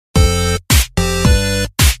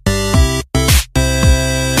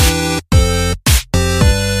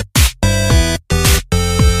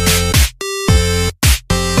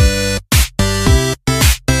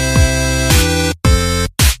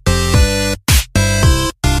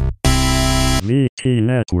VT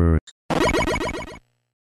Network.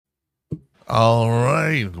 All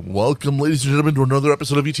right. Welcome, ladies and gentlemen, to another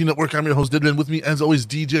episode of ET Network. I'm your host, Deadman. With me, as always,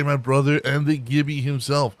 DJ, my brother, and the Gibby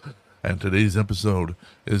himself. And today's episode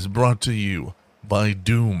is brought to you by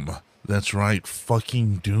Doom. That's right,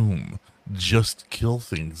 fucking Doom. Just kill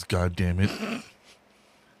things, goddammit.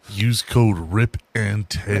 Use code RIP and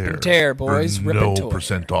TEAR. Rip and tear, boys. For Rip no and tear.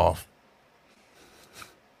 percent off.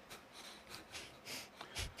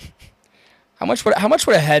 How much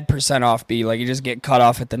would a head percent off be? Like you just get cut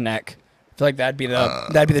off at the neck. I feel like that'd be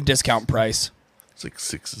the discount price. It's like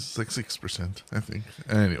 6%, I think.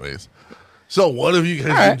 Anyways. So what have you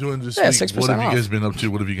guys been doing this week? 6% What have you off. guys been up to?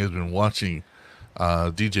 What have you guys been watching?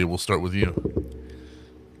 DJ, we'll start with you.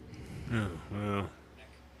 Yeah, well,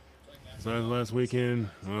 besides last weekend,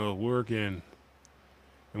 working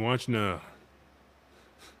and watching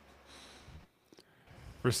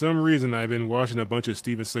for some reason, I've been watching a bunch of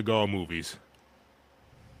Steven Seagal movies.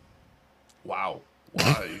 Wow.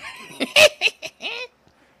 Why?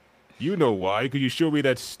 You know why? Because you showed me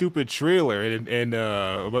that stupid trailer and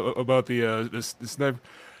about the sniper,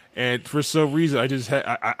 and for some reason, I just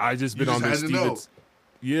been on the Steven.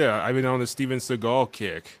 Yeah, I've been on the Steven Seagal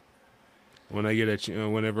kick. When I get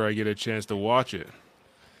whenever I get a chance to watch it,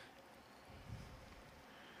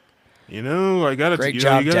 you know, I gotta. Great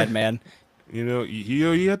job, Dead Man. You know,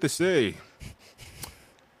 you have to say,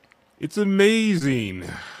 it's amazing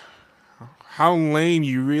how lame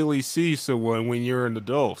you really see someone when you're an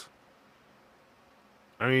adult.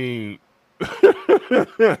 I mean,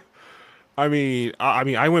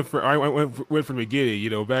 I went from the beginning, you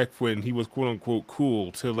know, back when he was quote unquote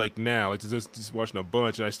cool to like now. It's just watching a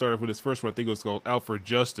bunch, and I started with his first one. I think it was called Out for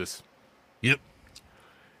Justice. Yep.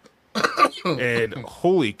 And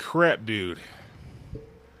holy crap, dude.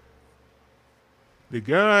 The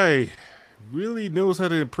guy really knows how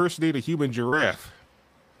to impersonate a human giraffe.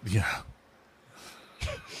 Yeah.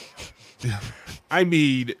 Yeah. I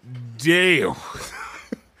mean, damn.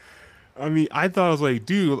 I mean, I thought I was like,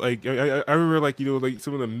 dude, like, I remember, like, you know, like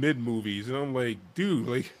some of the mid movies, and I'm like, dude,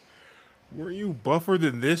 like, weren't you buffer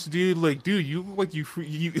than this, dude? Like, dude, you look like you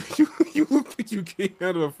look like you came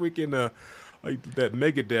out of a freaking like that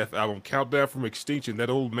Megadeth album, Countdown from Extinction,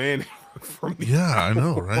 that old man from the Yeah, I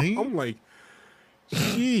know, right? I'm like,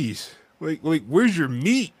 jeez, like, where's your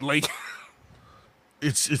meat? Like,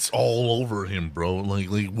 It's all over him, bro. Like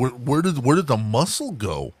where did the muscle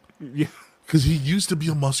go? yeah, Because he used to be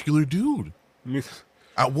a muscular dude. I mean,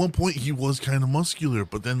 At one point, he was kind of muscular,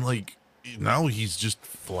 but then like now he's just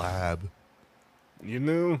flab. you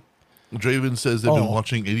know, Draven says they've been Oh.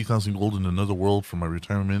 watching 80,000 Gold in Another World for my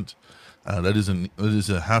retirement. That is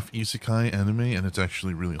a half isekai anime, and it's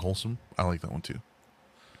actually really wholesome. I like that one too.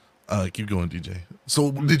 Keep going, DJ.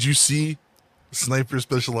 So, did you see Sniper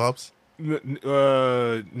Special Ops?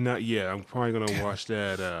 not yet. I'm probably gonna watch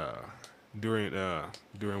that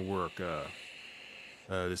during work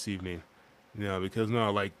this evening. No, because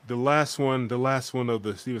no, like the last one of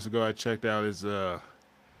the Steven Seagal I checked out is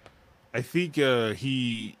I think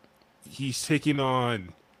he's taking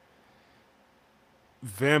on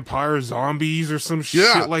vampire zombies or some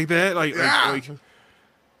Yeah. shit like that. Yeah. Like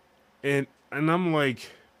and I'm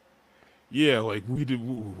like, yeah, like we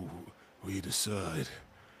decide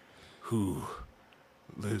who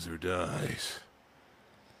lives or dies.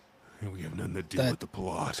 And we have nothing to do That- with the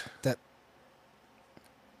plot.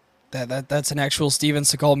 That's an actual Steven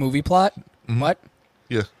Seagal movie plot. What?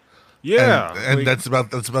 Yeah. Yeah. And like- that's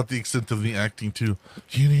about the extent of the acting too.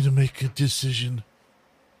 You need to make a decision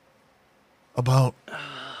about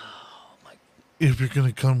if you're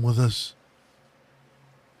gonna come with us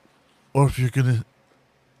or if you're gonna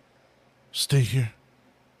stay here.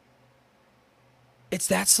 It's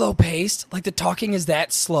that slow paced. Like the talking is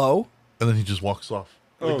that slow. And then he just walks off.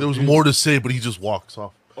 Like, Oh, there was dude. more to say, but he just walks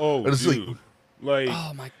off. Oh, And it's dude. Like,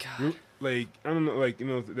 Oh my god. like I don't know, like, you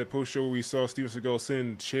know, that post show where we saw Steven Seagal sit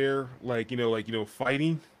in a chair, like, you know,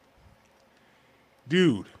 fighting.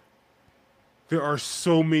 Dude, there are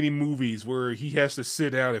so many movies where he has to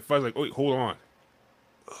sit down and fight. Like, oh, wait, hold on.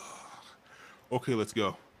 Okay, let's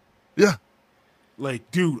go. Yeah. Like,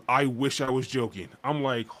 dude, I wish I was joking. I'm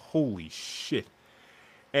like, holy shit.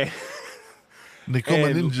 And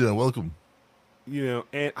Nikoma And- Ninja, welcome. you know,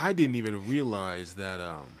 and I didn't even realize that,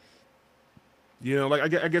 you know, like,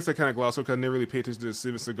 I guess I kind of glossed over because I never really paid attention to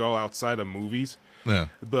Steven Seagal outside of movies. Yeah.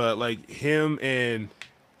 But, like, him and,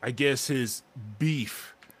 I guess, his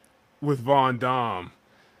beef with Von Damme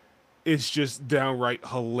is just downright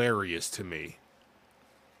hilarious to me.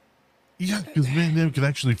 Yeah, because Van Damme can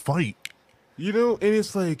actually fight. You know, and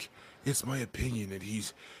it's like, it's my opinion that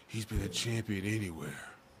he's been a champion anywhere.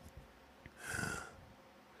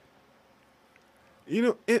 You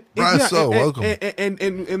know, Welcome.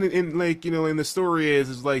 And like, you know, and the story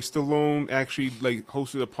is like Stallone actually like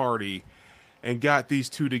hosted a party and got these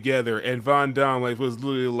two together, and Von Damme like was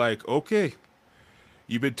literally like, okay,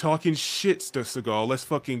 you've been talking shit to Seagal, let's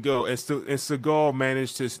fucking go. And Seagal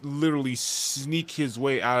managed to literally sneak his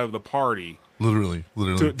way out of the party, Literally,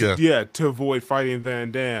 to avoid fighting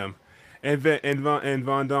Van Damme. And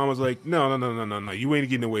Von Damme was like, no, you ain't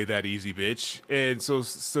getting away that easy, bitch. And so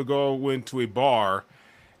Seagal went to a bar,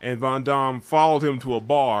 and Von Damme followed him to a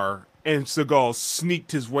bar, and Seagal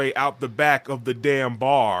sneaked his way out the back of the damn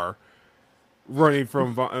bar, running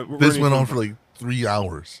from this went on for like 3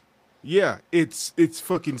 hours. Yeah, it's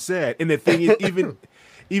fucking sad. And the thing is,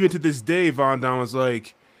 even to this day, Von Damme is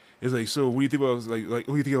like, so what do you think about what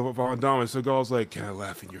do you think about Von Damme? And Seagal's like, can I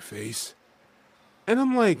laugh in your face? And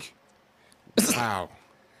I'm like, wow.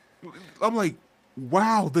 I'm like,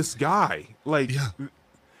 wow, this guy. Like,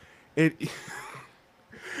 Yeah.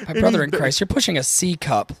 My brother in Christ, you're pushing a C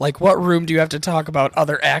cup. Like, what room do you have to talk about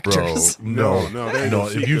other Bro, actors? No, there ain't no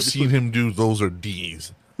If you've seen him do, those are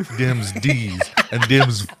D's. Them's D's and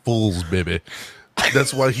them's fools, baby.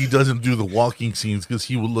 That's why he doesn't do the walking scenes, because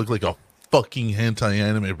he would look like a fucking hentai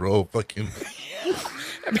anime, bro. Fucking.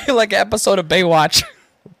 It'd be like an episode of Baywatch.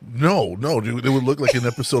 No, dude. It would look like an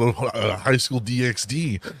episode of High School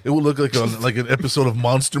DxD. It would look like an episode of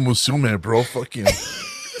Monster Musume, bro. Fucking.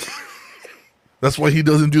 That's why he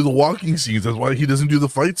doesn't do the walking scenes. That's why he doesn't do the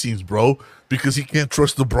fight scenes, bro. Because he can't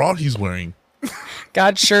trust the bra he's wearing.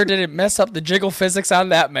 God sure didn't mess up the jiggle physics on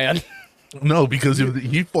that man. No, because if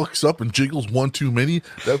he fucks up and jiggles one too many,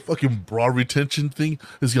 that fucking bra retention thing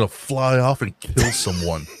is gonna fly off and kill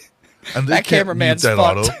someone. And they That can't cameraman's mute that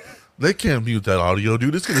fucked. audio. They can't mute that audio,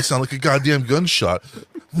 dude. It's gonna sound like a goddamn gunshot.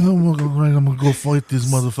 I'm gonna go fight this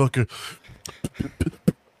motherfucker.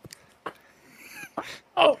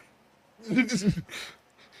 Oh,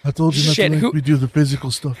 I told you not Shit, to make who- me do the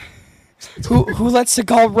physical stuff. who lets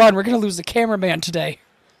Seagal run? We're gonna lose the cameraman today.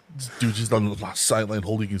 This dude's just on the sideline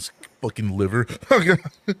holding his fucking liver.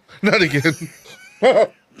 Not again.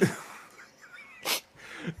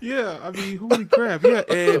 Yeah, I mean, holy crap.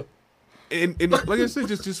 Yeah, and like I said,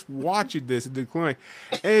 just watching this and decline.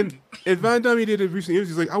 And Van Damme did a recent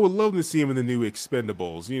interview. He's like, I would love to see him in the new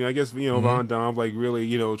Expendables. You know, I guess, you know, Van Damme like really,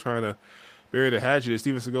 you know, trying to bury the hatchet.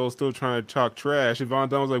 Steven Seagal still trying to talk trash. And Van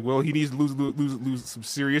Damme was like, well, he needs to lose some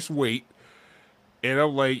serious weight. And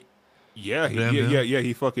I'm like, yeah,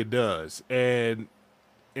 he fucking does. And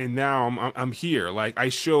now I'm here. Like, I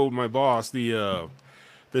showed my boss the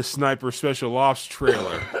Sniper Special Ops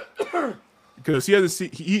trailer because he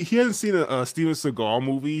hasn't seen a Steven Seagal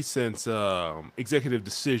movie since Executive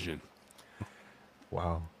Decision.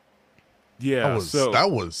 Wow. Yeah,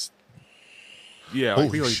 That was yeah.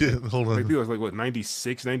 holy shit. Hold I on. think it was like what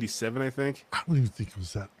 96, 97, I think. I don't even think it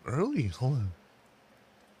was that early. Hold on.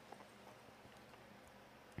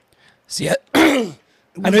 See, I know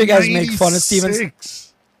you guys make fun of Steven.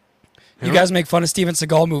 96. You guys make fun of Steven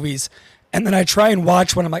Seagal movies, and then I try and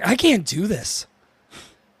watch one. I'm like, I can't do this.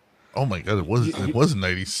 Oh my god, it was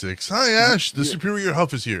 96. Hi Ash, the Superior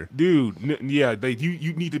Huff is here. Dude, yeah,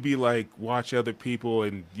 you need to be like watch other people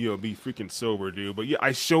and, you know, be freaking sober, dude. But yeah,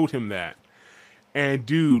 I showed him that, and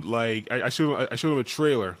dude, like I showed him a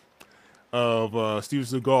trailer of Steven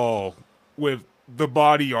Seagal with the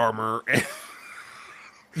body armor. And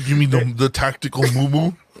You mean the tactical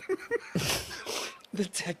moo? The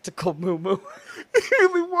tactical moo. it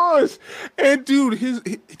really was, and dude,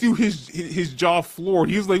 his jaw floored.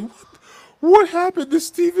 He was like, "What happened to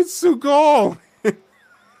Steven Seagal?"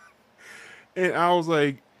 And I was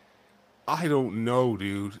like, "I don't know,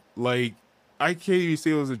 dude. Like, I can't even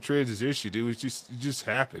say it was a transition, dude. It just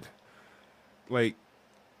happened. Like,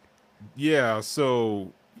 yeah.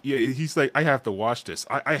 So yeah, he's like, I have to watch this.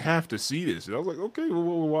 I have to see this." And I was like, "Okay, well,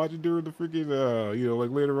 we'll watch it during the freaking you know, like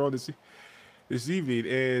later on this evening."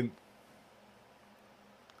 And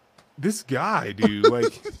this guy, dude,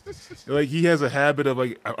 like he has a habit of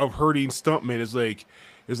hurting stuntmen. It's like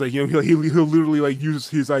you know, he'll literally like use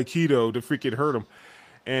his aikido to freaking hurt him,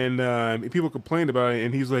 and people complained about it,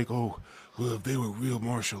 and he's like, oh, well, if they were real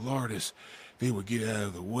martial artists, they would get out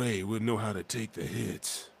of the way, wouldn't know how to take the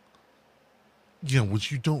hits. Yeah,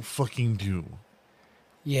 which you don't fucking do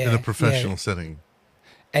Yeah. in a professional yeah. setting.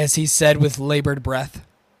 As he said with labored breath.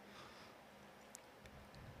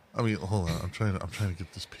 I mean, hold on. I'm trying to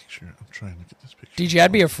get this picture. DJ,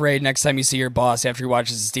 I'd be afraid next time you see your boss after he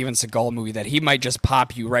watches a Steven Seagal movie that he might just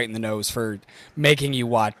pop you right in the nose for making you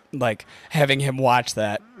watch, like having him watch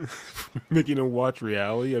that. Making him watch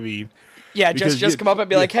reality. I mean, Yeah, Because just come up and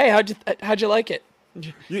be like, hey, how'd you like it?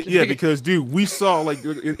 Yeah, because dude, we saw like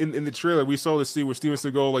in the trailer, we saw the scene where Steven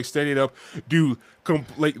Seagal like standing up, dude,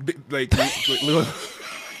 like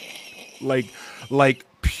like like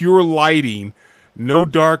pure lighting, no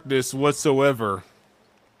darkness whatsoever,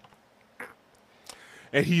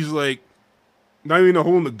 and he's like not even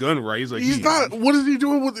holding the gun right. He's like He's not. What is he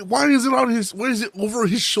doing with it? Why is it on his? Why is it over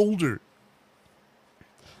his shoulder?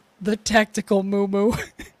 The tactical moo.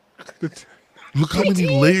 Look how many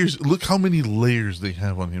layers. Look how many layers they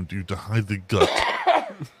have on him, dude, to hide the gut.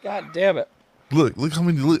 God damn it. Look how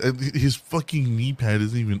many. His fucking knee pad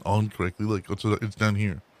isn't even on correctly. Look, it's down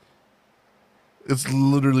here. It's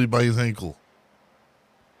literally by his ankle.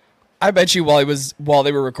 I bet you while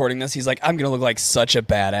they were recording this, he's like, I'm gonna look like such a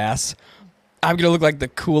badass. I'm gonna look like the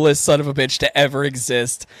coolest son of a bitch to ever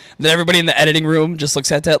exist. And then everybody in the editing room just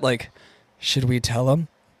looks at that like, should we tell him?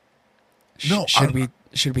 No, should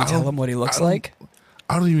we tell him what he looks like?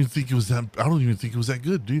 I don't even think it was that. I don't even think it was that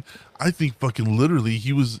good, dude. I think fucking literally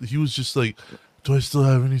he was just like, do I still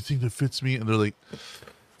have anything that fits me? And they're like,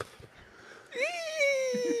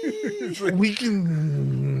 we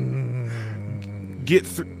can get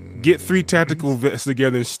 3 tactical vests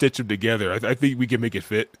together and stitch them together. I think we can make it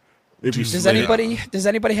fit. Does anybody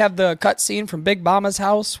have the cut scene from Big Mama's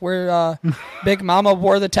house where Big Mama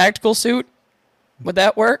wore the tactical suit? Would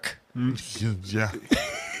that work? Yeah.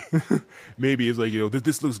 Maybe it's like,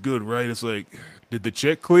 this looks good, right? It's like, did the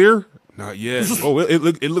check clear? Not yet. Oh, it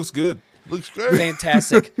looks good. Looks great.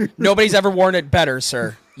 Fantastic. Nobody's ever worn it better,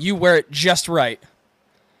 sir. You wear it just right.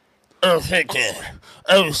 Oh, thank you.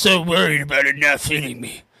 I was so worried about it not fitting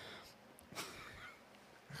me.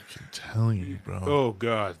 I'm telling you, bro. Oh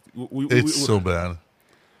God, It's so bad.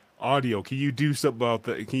 Audio. Can you do something about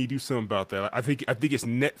that? Can you do something about that? I think it's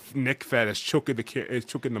neck fat is choking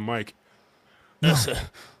the mic. It sounds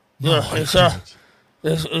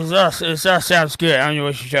good. I don't know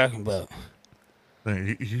what you're talking about.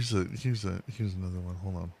 Hey, here's another one.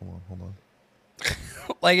 Hold on.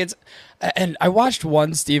 Like and I watched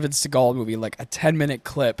one Steven Seagal movie, like a 10-minute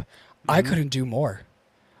clip. I couldn't do more.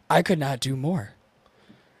 I could not do more.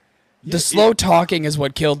 The slow talking is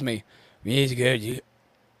what killed me. He's good.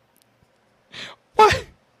 What?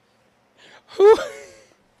 Who?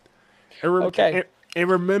 Okay. And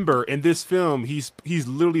remember, in this film, he's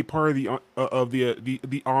literally part of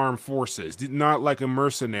the armed forces, not like a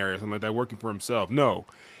mercenary or something like that, working for himself. No,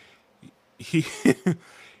 he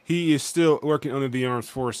he is still working under the armed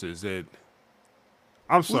forces.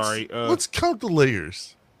 I'm sorry. Let's count the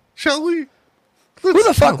layers, shall we? Who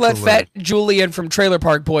the fuck let Fat Julian from Trailer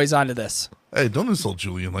Park Boys onto this? Hey, don't insult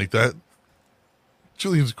Julian like that.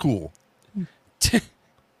 Julian's cool.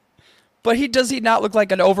 But does he not look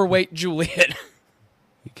like an overweight Julian?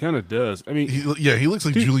 He kind of does. I mean, he looks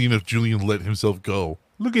like Julian if Julian let himself go.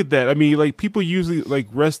 Look at that. I mean, like people usually like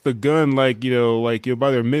rest the gun by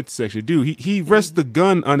their midsection. Dude, he rests the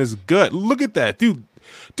gun on his gut. Look at that, dude.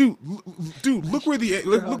 Look where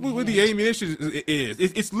the ammunition is.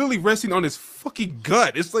 It's literally resting on his fucking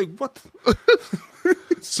gut. It's like what?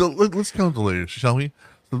 So let's count the layers, shall we?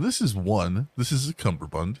 So this is one. This is a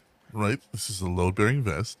cummerbund, right? This is a load-bearing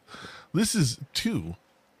vest. This is two.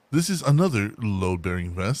 This is another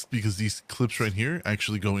load-bearing vest because these clips right here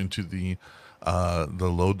actually go into the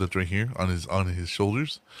load that's right here on his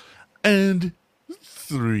shoulders, and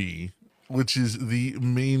three, which is the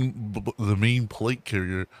main plate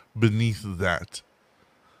carrier beneath that.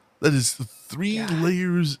 That is 3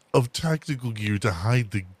 layers of tactical gear to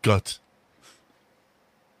hide the gut.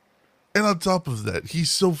 And on top of that,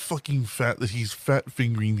 he's so fucking fat that he's fat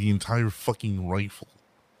fingering the entire fucking rifle.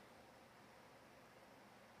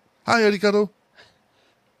 Hi, Arigato.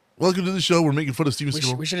 Welcome to the show. We're making fun of Steven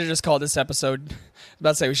Seagal. We should have just called this episode. I was about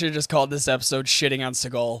to say, we should have just called this episode "Shitting on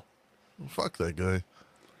Seagal." Fuck that guy.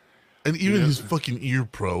 And even his fucking ear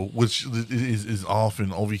pro, which is off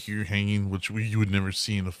and over here hanging, which you would never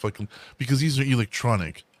see in a fucking, because these are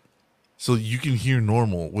electronic, so you can hear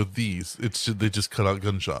normal with these. They just cut out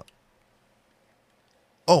gunshot.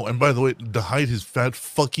 Oh, and by the way, to hide his fat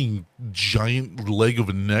fucking giant leg of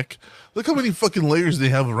a neck, look how many fucking layers they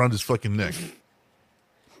have around his fucking neck.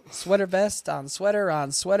 Sweater vest on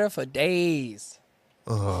sweater for days.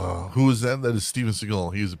 Who is that? That is Steven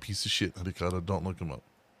Seagal. He is a piece of shit. Arigato, don't look him up.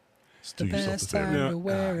 The Do yourself best a favor. time to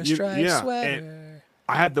wear a striped sweater.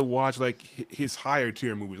 I had to watch like his higher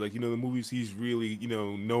tier movies, like the movies he's really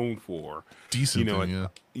known for. Decent,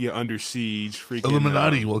 yeah, Under Siege, freaking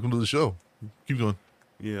Illuminati. Welcome to the show. Keep going.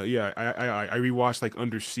 Yeah. I rewatched like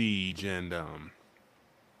Under Siege, and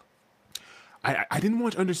I didn't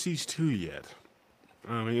watch Under Siege 2 yet.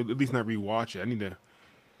 At least not rewatch it. I need to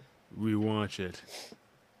rewatch it.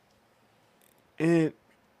 and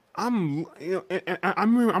I'm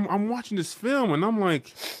watching this film, and I'm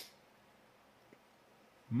like,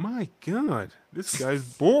 my God, this guy's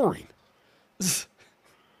boring.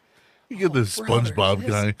 You get this Brother, SpongeBob this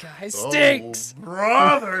guy. guy stinks. Oh,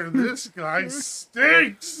 brother, this guy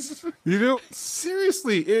stinks. You know,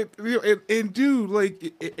 seriously, and dude, like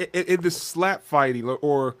in the slap fighting,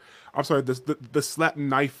 or I'm sorry, the slap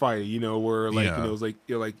knife fighting, you know, where like Yeah. it's like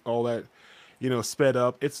like all that, sped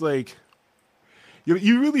up. It's like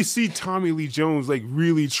you really see Tommy Lee Jones like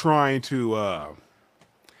really trying to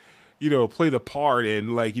play the part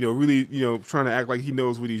and like really trying to act like he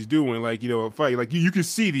knows what he's doing, like fight, like you can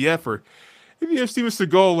see the effort. And you have Steven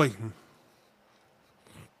Seagal like,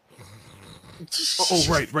 oh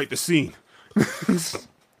right, the scene.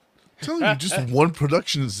 Telling you, just one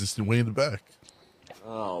production assistant way in the back.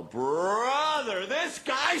 Oh, brother, this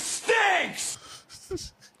guy stinks!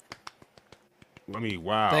 I mean,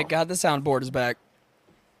 wow. Thank God the soundboard is back.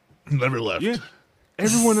 Never left. Yeah.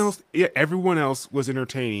 Everyone else was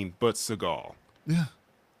entertaining but Seagal. Yeah.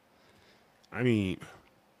 I mean,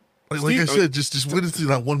 Like I said, just went into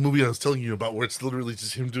that one movie I was telling you about where it's literally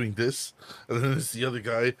just him doing this, and then it's the other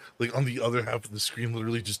guy like on the other half of the screen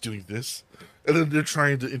literally just doing this, and then they're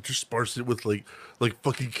trying to intersperse it with like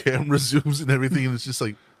fucking camera zooms and everything, and it's just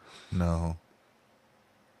like, no.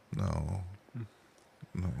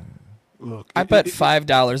 look, I bet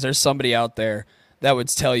 $5 there's somebody out there that would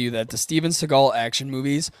tell you that the Steven Seagal action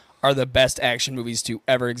movies are the best action movies to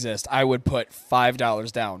ever exist. I would put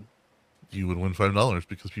 $5 down. You would win $5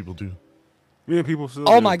 because people do. yeah, people still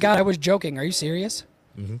Oh do. my God, I was joking. Are you serious?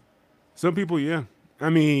 Some people, yeah. I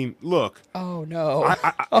mean, look, Oh no.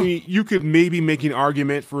 I mean, you could maybe make an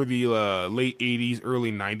argument for the late 80s,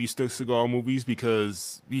 early 90s Seagal movies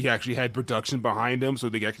because he actually had production behind him, so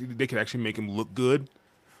they could actually make him look good.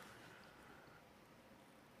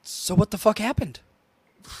 So what the fuck happened?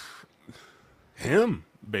 Him,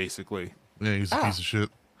 basically. Yeah, he's a piece of shit.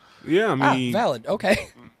 Yeah, I mean, Valid. Okay.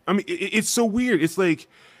 I mean, it's so weird. It's like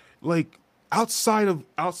outside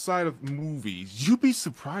of movies, you'd be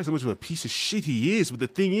surprised how much of a piece of shit he is. But the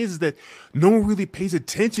thing is that no one really pays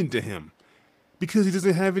attention to him because he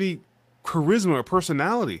doesn't have any charisma or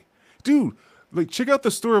personality. Dude, like check out the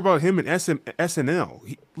story about him in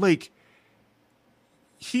SNL.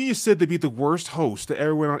 He is said to be the worst host that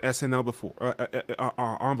ever went on SNL before.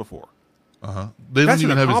 Before. They That's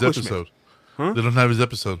don't even an have his accomplishment. episode. Huh? They don't have his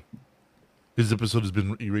episode. His episode has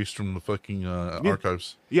been erased from the fucking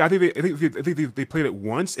archives. Yeah, I think they played it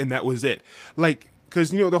once and that was it. Like,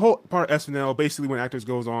 because the whole part of SNL, basically when actors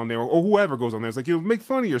goes on there or whoever goes on there, it's like make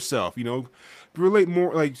fun of yourself, relate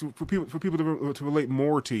more, like for people to relate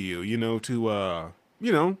more to you, to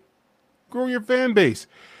grow your fan base.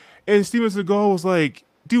 And Steven Seagal was like,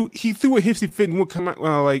 dude, he threw a hissy fit and wouldn't come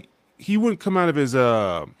out. He wouldn't come out of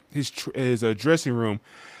his dressing room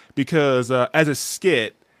because as a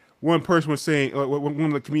skit, one person was saying, one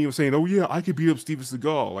of the comedians was saying, "Oh yeah, I could beat up Steven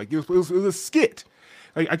Seagal." Like it was a skit.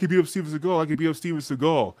 Like I could beat up Steven Seagal. I could beat up Steven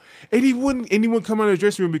Seagal. And he wouldn't anyone come out of the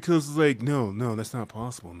dressing room because it's like, no, that's not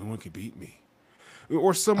possible. No one could beat me.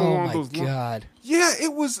 Or someone Oh along my those lines. God. Yeah,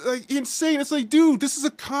 it was insane. It's like, dude, this is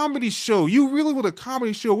a comedy show. You really what a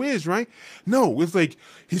comedy show is, right? No, it's like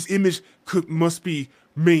his image must be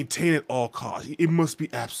maintained at all costs. It must be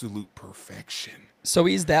absolute perfection. So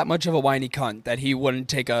he's that much of a whiny cunt that he wouldn't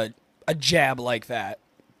take a jab like that.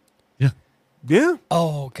 Yeah. Yeah.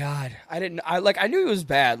 Oh God, I knew he was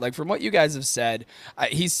bad. Like from what you guys have said,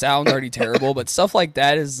 he sounds already terrible. But stuff like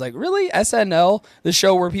that is like really SNL, the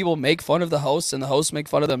show where people make fun of the hosts and the hosts make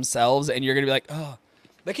fun of themselves, and you're gonna be like, oh,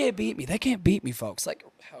 they can't beat me. They can't beat me, folks. Like,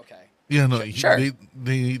 okay. Yeah, no, Sure.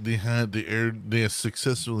 they had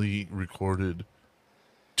successfully recorded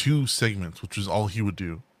 2 segments, which was all he would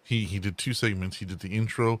do. He did 2 segments. He did the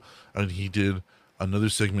intro, and he did another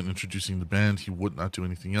segment introducing the band. He would not do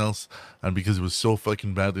anything else, and because it was so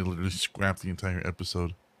fucking bad, they literally scrapped the entire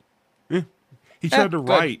episode. Yeah. He tried to good.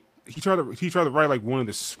 write. He tried to write like one of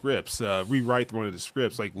the scripts, rewrite one of the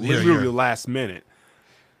scripts, like literally last minute.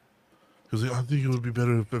 Because I think it would be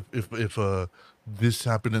better if this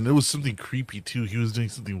happened, and it was something creepy too. He was doing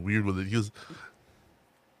something weird with it.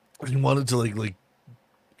 He wanted to like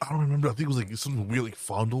I don't remember. I think it was like something weird, like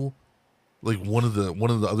fondle, like one of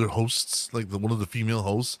the other hosts, like one of the female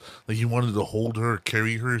hosts. Like he wanted to hold her,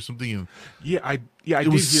 carry her, or something. And I it did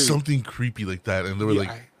was hear something creepy like that. And they were Yeah,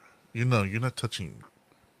 like, you're not touching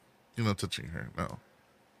her. No.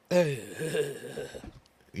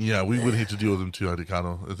 Yeah, we would hate to deal with him too,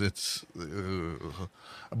 Adicano. It's,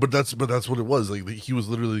 but that's what it was. Like he was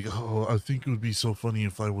literally, like, oh, I think it would be so funny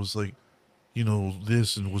if I was like,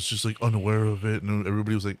 this, and was just like unaware of it, and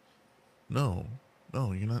everybody was like, No,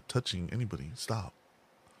 no, you're not touching anybody. Stop.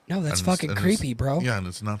 No, that's And it's- fucking and it's- creepy, bro. Yeah, and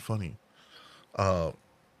it's not funny.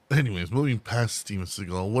 Anyways, moving past Steven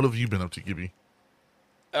Seagal, what have you been up to, Gibby?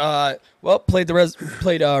 Well, played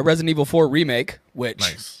Resident Evil 4 remake, which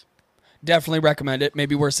Nice. definitely recommend it.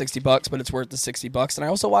 Maybe worth $60, but it's worth the $60. And I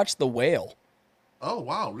also watched The Whale. Oh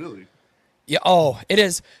wow, really? Yeah. Oh, it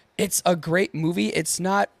is. It's a great movie. It's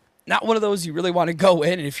not one of those you really want to go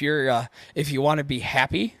in if you want to be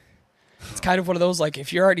happy. It's kind of one of those like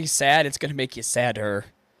if you're already sad, it's gonna make you sadder,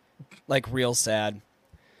 like real sad.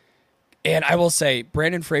 And I will say,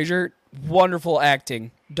 Brandon Fraser, wonderful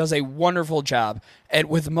acting, does a wonderful job. And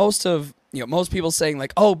with most people saying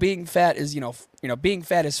like, oh, being fat is being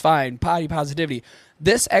fat is fine, body positivity.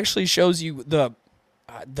 This actually shows you the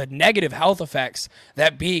negative health effects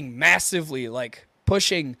that being massively like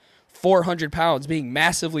pushing 400 pounds, being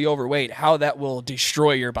massively overweight, how that will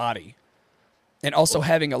destroy your body. And also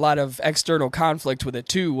having a lot of external conflict with it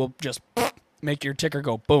too will just make your ticker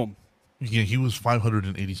go boom. Yeah, he was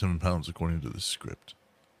 587 pounds according to the script.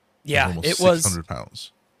 Yeah, Almost it was. 600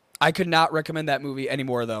 pounds. I could not recommend that movie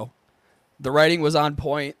anymore though. The writing was on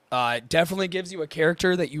point. It definitely gives you a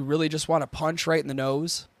character that you really just want to punch right in the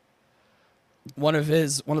nose. One of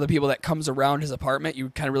the people that comes around his apartment, you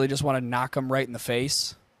kind of really just want to knock him right in the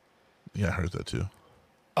face. Yeah, I heard that too.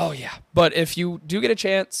 Oh yeah, but if you do get a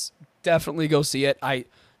chance, definitely go see it. I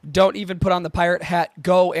don't even put on the pirate hat.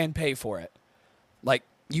 Go and pay for it. Like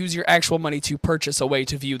use your actual money to purchase a way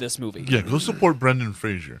to view this movie. Yeah, go support Brendan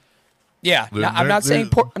Fraser. Yeah, They're- I'm not they're-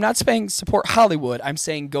 saying support Hollywood. I'm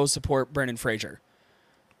saying go support Brendan Fraser.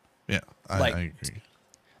 Yeah, I agree.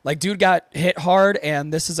 Like, dude got hit hard,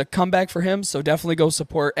 and this is a comeback for him. So definitely go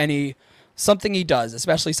support something he does,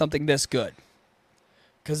 especially something this good.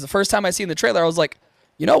 Because the first time I seen the trailer, I was like,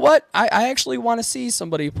 you know what? I actually want to see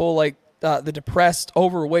somebody pull like the depressed,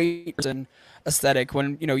 overweight person aesthetic.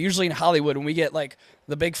 When usually in Hollywood, when we get like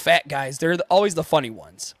the big fat guys, they're always the funny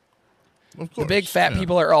ones. Of course, The big fat yeah.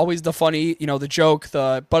 people are always the funny, the joke,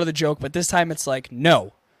 the butt of the joke. But this time it's like,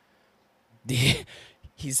 no.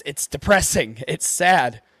 It's depressing. It's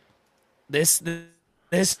sad. This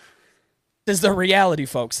is the reality,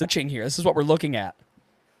 folks. Watching here. This is what we're looking at.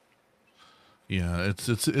 Yeah, it's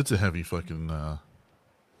a heavy fucking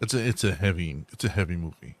it's a heavy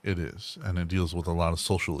movie. It is, and it deals with a lot of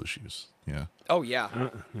social issues. Yeah, Oh yeah.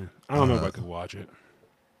 I don't know if I could watch it.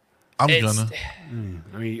 I'm It's- gonna.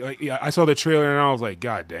 I mean, like, yeah, I saw the trailer and I was like,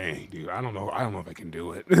 God dang, dude, I don't know if I can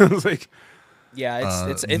do it. I was like, Yeah,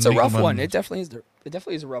 it's a rough Nigga one. Man- It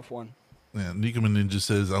definitely is a rough one. Yeah, Nikaman Ninja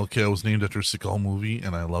says, "Okay, I was named after a Seagal movie,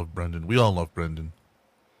 and I love Brendan. We all love Brendan.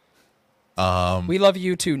 We love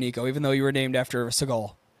you too, Nico, even though you were named after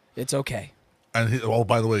Seagal. It's okay. And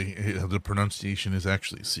by the way, the pronunciation is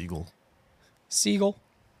actually Seagal. Seagal?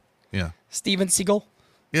 Yeah, Steven Seagal?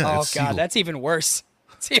 yeah. Oh it's god, Seagal. that's even worse.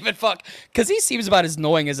 It's even because he seems about as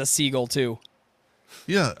annoying as a seagull too.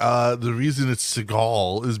 Yeah, the reason it's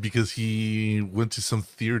Seagal is because he went to some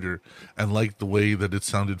theater and liked the way that it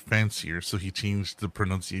sounded fancier, so he changed the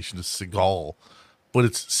pronunciation to Seagal. But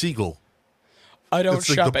it's Seagal. I don't It's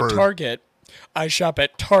like shop the at bird. Target. I shop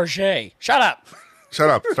at Target. Shut up. Shut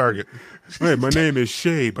up, Target. hey, my name is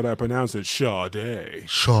Shay, but I pronounce it Sade.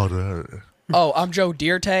 Shut up. Oh, I'm Joe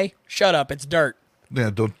Dierte. Shut up. It's dirt. Yeah,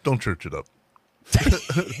 don't church it up.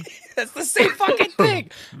 That's the same fucking thing.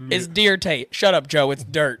 It's Dierte. Shut up, Joe. It's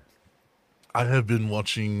dirt. I have been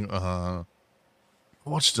watching. I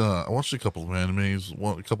watched a couple of animes.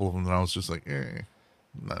 A couple of them that I was just like, I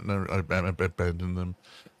abandoned them.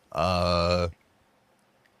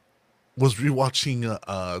 Was rewatching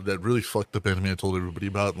that really fucked up anime I told everybody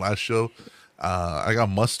about last show. I got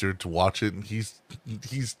Mustard to watch it, and he's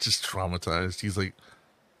just traumatized. He's like,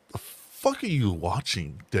 "The fuck are you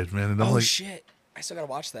watching, Dead Man?" And I'm Oh like, shit. I still gotta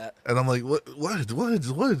watch that. and I'm like, what?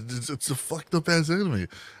 It's a fucked up ass anime. And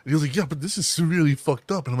he was like, yeah, but this is really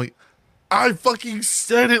fucked up. And I'm like, I fucking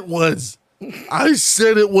said it was. I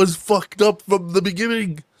said it was fucked up from the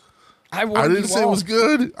beginning. I I didn't say it was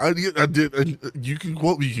good. I did. And you can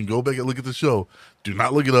quote me. You can go back and look at the show. Do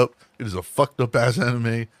not look it up. It is a fucked up ass anime.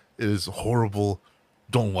 It is horrible.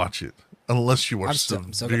 Don't watch it unless you are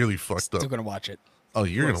severely fucked Still up. gonna watch it. Oh,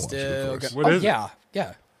 you're gonna watch it, Still of course. gonna- What oh is it?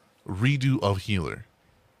 yeah. Redo of Healer.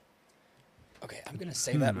 Okay, I'm gonna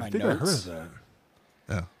save that in my I think notes. I heard of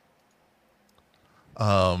that.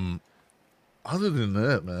 Yeah. Other than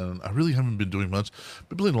that, man, I really haven't been doing much.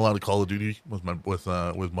 Been playing a lot of Call of Duty with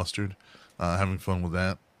Mustard, having fun with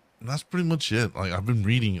that. And that's pretty much it. Like I've been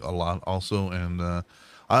reading a lot also, and I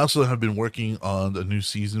also have been working on a new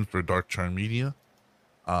season for Dark Charm Media.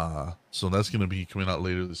 So that's gonna be coming out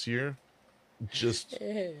later this year. just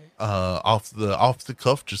off the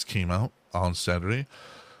cuff just came out on Saturday.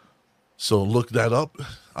 So look that up.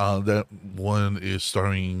 That one is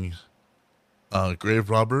starring Grave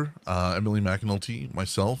Robber, Emily McAnulty,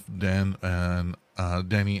 myself, Dan, and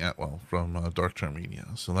Danny Atwell from Dark Charm Media.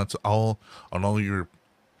 So that's all on all your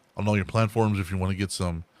platforms if you want to get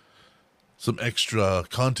some extra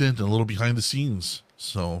content and a little behind the scenes.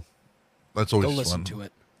 So that's always Go listen fun. to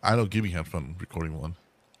it. I know Gibby had fun recording one.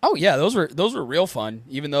 Oh yeah, those were real fun.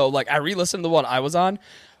 Even though like I re-listened to the one I was on,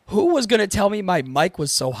 who was gonna tell me my mic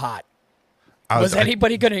was so hot? Was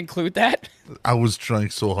anybody gonna include that? I was trying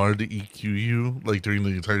so hard to EQ you like during the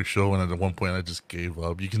entire show, and at one point I just gave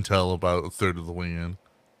up. You can tell about a third of the way in.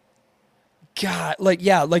 God, like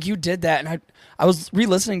yeah, like you did that, and I was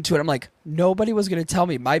re-listening to it. I'm like, nobody was gonna tell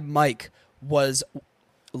me my mic was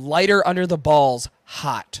lighter under the balls,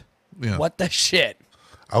 hot. Yeah. What the shit?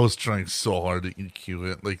 I was trying so hard to EQ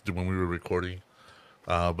it, like when we were recording,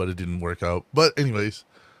 but it didn't work out. But anyways,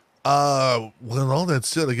 with all that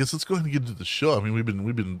said, I guess let's go ahead and get into the show. I mean,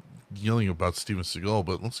 we've been yelling about Steven Seagal,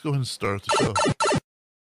 but let's go ahead and start the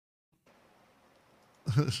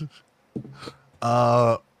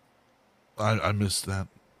show. I missed that,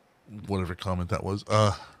 whatever comment that was.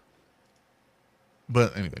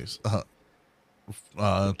 But anyways,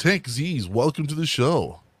 Tank Z's, welcome to the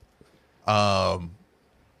show.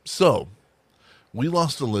 So we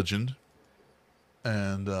lost a legend,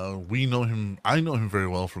 and we know him. I know him very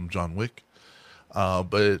well from John Wick,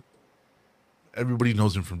 but everybody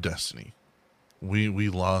knows him from Destiny. We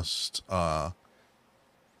lost Lance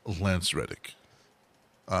Reddick.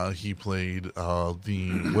 He played the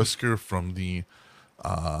Wesker from the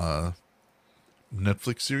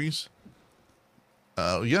Netflix series.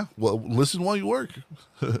 Yeah, well, listen while you work.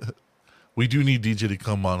 We do need DJ to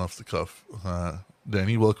come on off the cuff.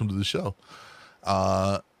 Danny, welcome to the show.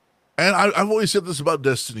 And I've always said this about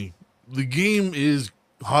Destiny. The game is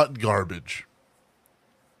hot garbage.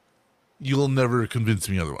 You'll never convince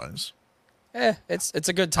me otherwise. It's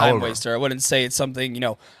a good time waster. I wouldn't say it's something,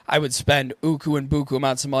 I would spend uku and buku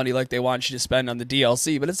amounts of money like they want you to spend on the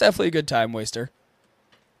DLC, but it's definitely a good time waster.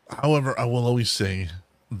 However, I will always say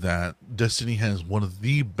that Destiny has one of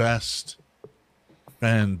the best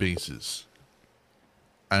fan bases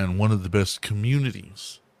and one of the best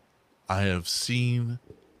communities I have seen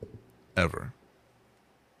ever.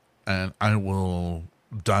 And I will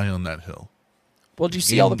die on that hill. Well, do you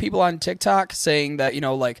see all the people on TikTok saying that,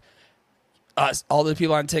 all the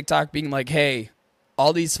people on TikTok being like, hey,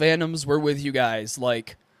 all these fandoms, we're with you guys.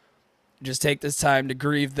 Like, just take this time to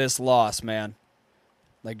grieve this loss, man.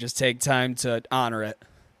 Like, just take time to honor it.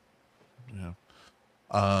 Yeah.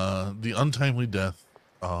 The untimely death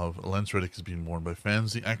of Lance Reddick is being mourned by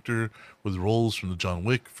fans. The actor with roles from the John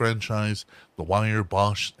Wick franchise, The Wire,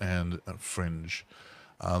 Bosch, and Fringe.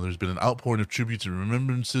 There's been an outpouring of tributes and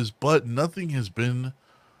remembrances, but nothing has been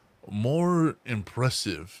more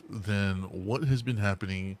impressive than what has been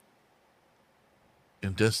happening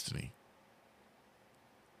in Destiny.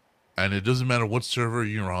 And it doesn't matter what server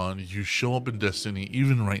you're on, you show up in Destiny,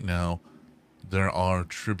 even right now, there are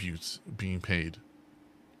tributes being paid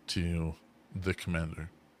to the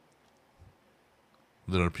commander.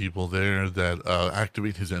 There are people there that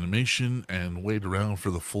activate his animation and wait around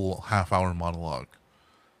for the full half-hour monologue.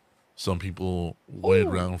 Some people wait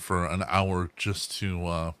around for an hour just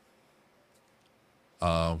to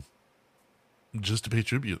pay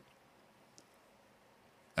tribute.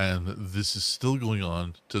 And this is still going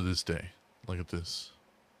on to this day. Look at this.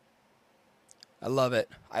 I love it.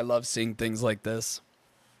 I love seeing things like this.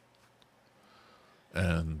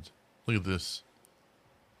 And look at this.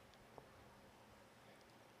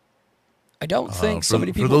 I don't think so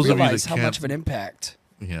many people realize how much of an impact.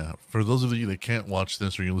 Yeah, for those of you that can't watch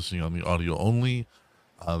this or you're listening on the audio only,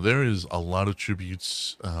 there is a lot of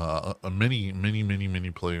tributes,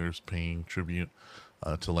 many players paying tribute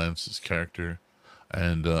to Lance's character.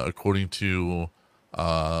 And according to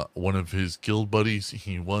one of his guild buddies,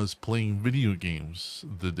 he was playing video games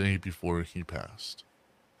the day before he passed,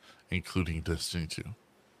 including Destiny 2.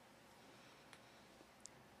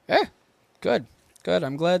 Yeah, good.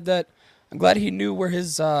 I'm glad he knew where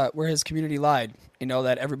his community lied.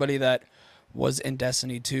 That everybody that was in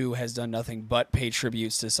Destiny 2 has done nothing but pay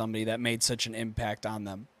tributes to somebody that made such an impact on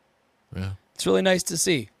them. Yeah. It's really nice to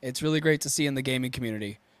see. It's really great to see in the gaming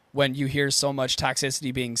community when you hear so much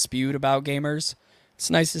toxicity being spewed about gamers.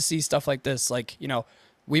 It's nice to see stuff like this. Like,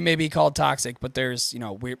 we may be called toxic, but there's,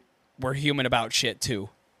 we're human about shit too.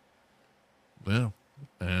 Yeah.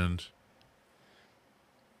 And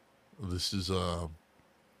this is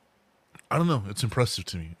I don't know, it's impressive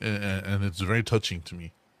to me, and it's very touching to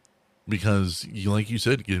me because like you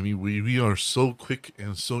said, Gibby, we are so quick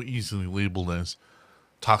and so easily labeled as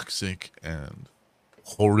toxic and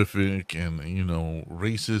horrific and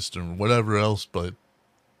racist or whatever else, but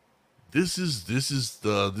this is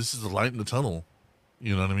the light in the tunnel.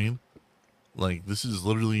 You know what I mean? Like, this has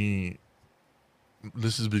been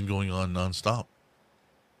going on nonstop.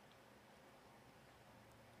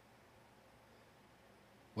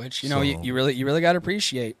 Which you really got to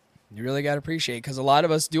appreciate. You really got to appreciate, because a lot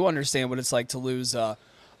of us do understand what it's like to lose a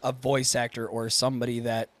voice actor or somebody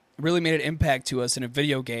that really made an impact to us in a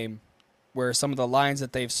video game, where some of the lines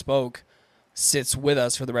that they've spoke sits with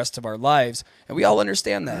us for the rest of our lives, and we all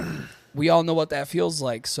understand that. We all know what that feels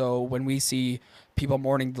like. So when we see people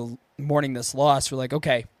mourning this loss, we're like,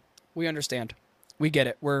 okay, we understand, we get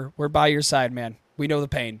it. We're by your side, man. We know the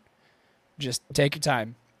pain. Just take your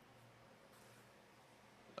time.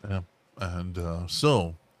 Yeah, and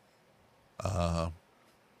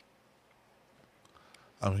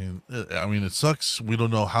I mean, it sucks. We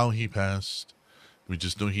don't know how he passed. We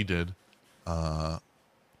just know he did. And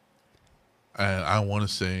I want to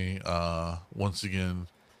say, once again,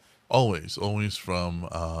 always from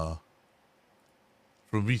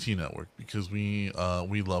VT Network, because we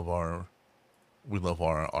love our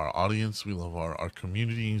audience, we love our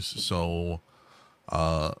communities. So,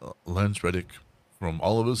 Lance Reddick, from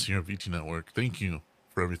all of us here at VT Network, thank you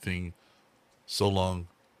for everything. So long,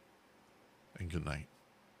 and good night.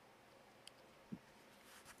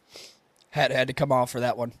 Had to come off for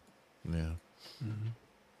that one. Yeah. Mm-hmm.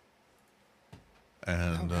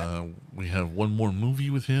 And we have one more movie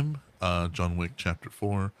with him, John Wick Chapter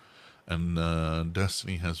 4, and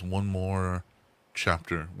Destiny has one more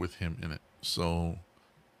chapter with him in it. So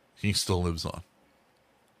he still lives on,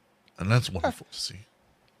 and that's wonderful to see.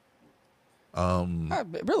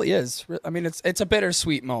 It really is. I mean, it's a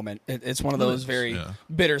bittersweet moment. It's one of those very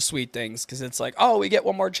bittersweet things, because it's like, oh, we get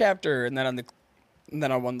one more chapter, and then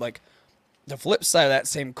on one, like, the flip side of that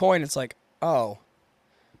same coin, it's like, oh,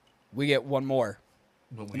 we get one more,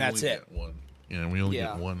 and that's it. Get one. Yeah, we only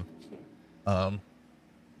get one.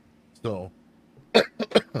 So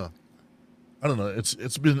I don't know.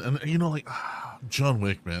 It's been, and like, John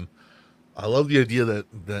Wick, man. I love the idea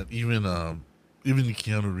that even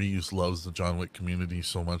Keanu Reeves loves the John Wick community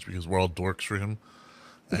so much, because we're all dorks for him.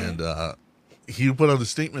 And he put out a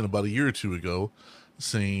statement about a year or two ago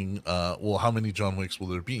saying, well, how many John Wicks will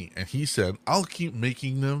there be? And he said, I'll keep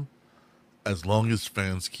making them as long as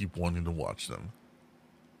fans keep wanting to watch them.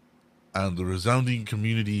 And the resounding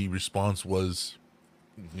community response was,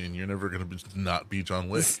 and you're never going to not be John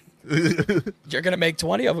Wick. You're going to make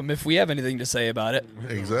 20 of them if we have anything to say about it.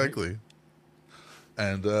 Exactly.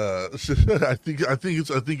 And I think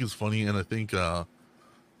it's funny, and I think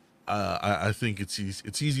I think it's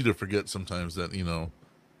easy to forget sometimes that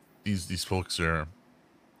these folks are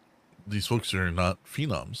not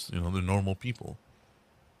phenoms. They're normal people.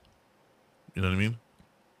 You know what I mean?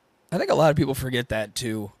 I think a lot of people forget that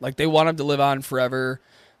too. Like, they want him to live on forever.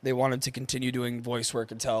 They want him to continue doing voice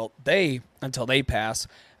work until they pass.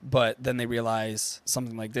 But then they realize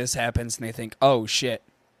something like this happens, and they think, oh shit,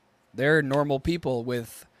 they're normal people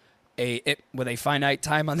with a finite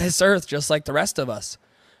time on this earth, just like the rest of us.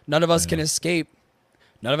 None of us can escape.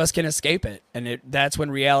 None of us can escape it. And that's when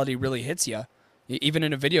reality really hits you. Even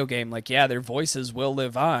in a video game, like, yeah, their voices will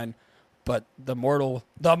live on, but the mortal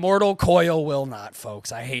coil will not,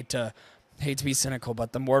 folks. I hate to be cynical,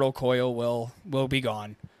 but the mortal coil will be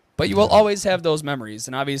gone. But you will always have those memories,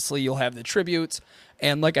 and obviously you'll have the tributes.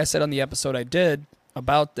 And like I said on the episode I did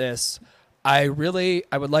about this, I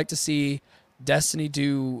would like to see Destiny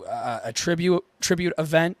do a tribute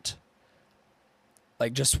event,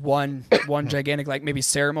 like just one gigantic, like, maybe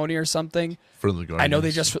ceremony or something. For the Guardians. I know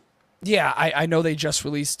they just I know they just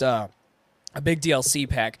released a big DLC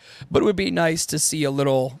pack, but it would be nice to see a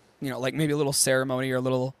little, like maybe a little ceremony or a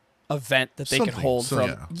little event that they could hold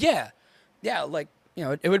from. Yeah, like,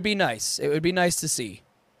 it would be nice. It would be nice to see.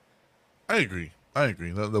 I agree.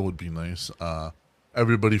 That would be nice.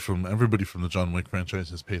 Everybody from the John Wick franchise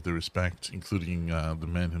has paid their respect, including the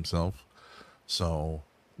man himself. So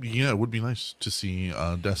yeah, it would be nice to see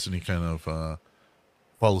Destiny kind of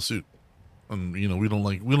follow suit. And we don't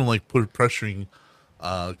like pressuring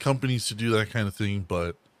companies to do that kind of thing,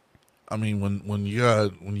 but I mean, when you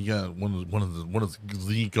got one of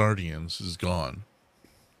the Guardians is gone,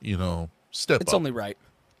 step up. It's only right.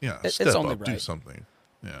 Yeah, it's step only up, right. Do something.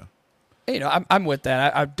 Yeah. I'm with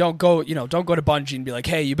that. I don't go to Bungie and be like,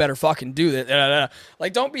 hey, you better fucking do that.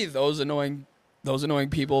 Like, don't be those annoying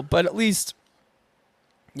people. But at least,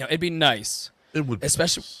 it'd be nice. It would be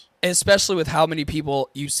especially nice. especially with how many people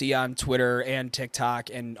you see on Twitter and TikTok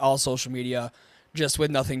and all social media, just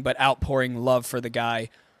with nothing but outpouring love for the guy.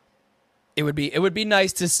 It would be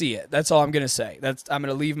nice to see it. That's all I'm gonna say. I'm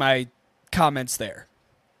gonna leave my comments there.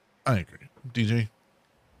 I agree. DJ?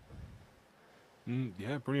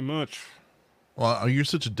 Yeah, pretty much. Well, you're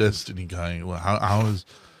such a Destiny guy. Well,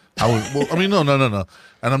 well, I mean, no.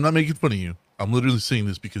 And I'm not making fun of you. I'm literally saying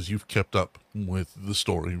this because you've kept up with the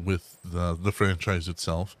story, with the franchise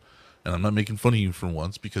itself. And I'm not making fun of you for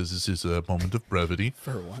once because this is a moment of brevity.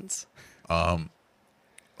 For once. How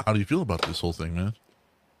do you feel about this whole thing, man?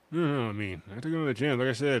 No, I mean, I have to go to the gym. Like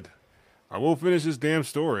I said, I will finish this damn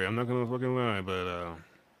story. I'm not gonna fucking lie, but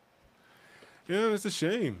yeah, it's a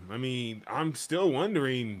shame. I mean, I'm still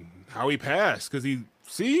wondering how he passed because he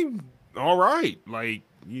seemed all right. Like,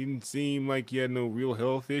 he didn't seem like he had no real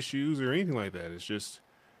health issues or anything like that. It's just,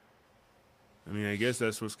 I mean, I guess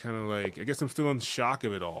that's what's kind of like. I guess I'm still in shock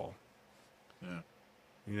of it all. Yeah.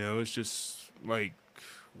 You know, it's just like,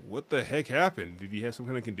 what the heck happened? Did he have some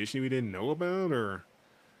kind of condition we didn't know about, or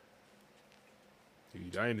did he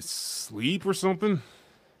die in his sleep or something?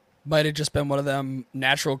 Might have just been one of them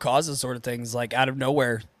natural causes sort of things, like out of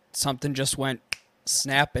nowhere, something just went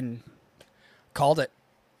snap and called it.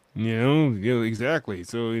 You know, yeah, exactly.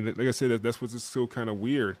 So, like I said, that's what's so kind of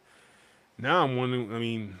weird. Now I'm wondering. I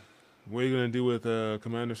mean, what are you gonna do with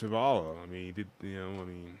Commander Zavala? I mean,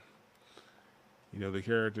 the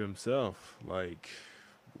character himself. Like,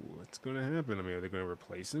 what's gonna happen? I mean, are they gonna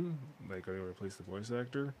replace him? Like, are they gonna replace the voice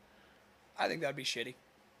actor? I think that'd be shitty.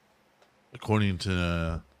 According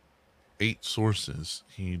to 8 sources,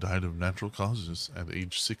 he died of natural causes at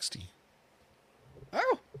age 60.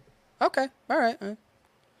 Oh, okay, all right.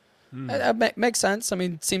 That makes sense. I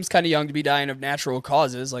mean, it seems kind of young to be dying of natural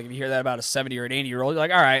causes. Like, if you hear that about a 70 or an 80-year-old, you're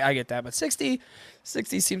like, all right, I get that. But 60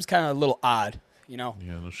 seems kind of a little odd, you know?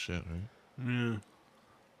 Yeah, no shit, right? Yeah.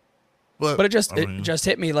 But it just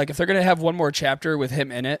hit me. Like, if they're going to have one more chapter with him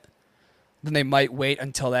in it, then they might wait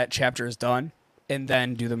until that chapter is done and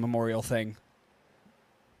then do the memorial thing.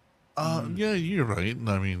 Yeah, you're right.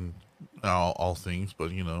 I mean, all things,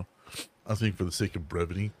 but, you know, I think for the sake of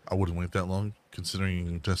brevity, I wouldn't wait that long,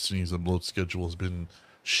 considering Destiny's upload schedule has been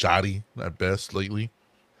shoddy at best lately.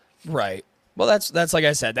 Right. Well, that's like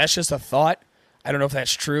I said, that's just a thought. I don't know if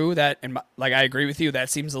that's true. Like, I agree with you. That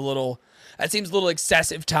seems a little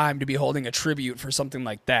excessive time to be holding a tribute for something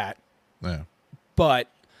like that. Yeah. But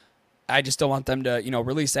I just don't want them to,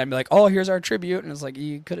 release that and be like, oh, here's our tribute. And it's like,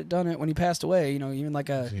 you could have done it when he passed away, even like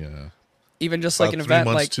even just like an event,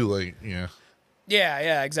 3 months like too late. Yeah.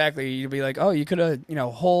 Yeah, exactly. You'd be like, oh, you could have,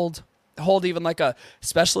 hold even like a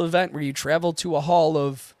special event where you travel to a hall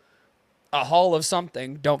of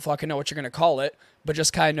something. Don't fucking know what you're gonna call it, but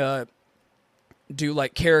just kind of do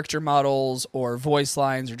like character models or voice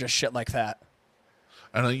lines or just shit like that.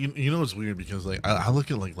 And you know it's weird because like I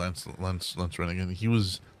look at like Lance Rennigan. He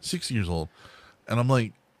was 6 years old, and I'm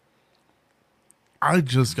like, I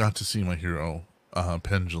just got to see my hero,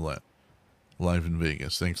 Penn Jillette, live in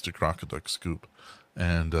Vegas, thanks to Crocoduck Scoop,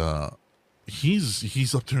 and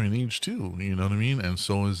he's up there in age too. You know what I mean? And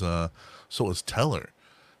so is Teller,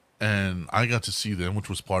 and I got to see them, which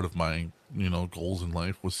was part of my goals in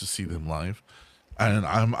life, was to see them live, and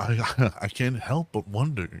I can't help but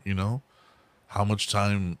wonder, how much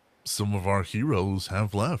time some of our heroes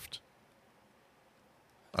have left.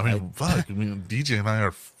 I mean, fuck. I mean, DJ and I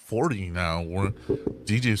are 40 now.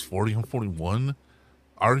 DJ's 40. I'm 41.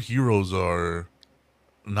 Our heroes are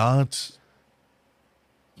not.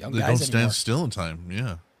 Young they guys don't stand anymore. still in time.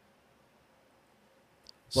 Yeah.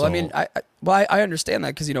 Well, I mean, I understand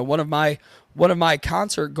that because one of my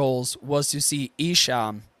concert goals was to see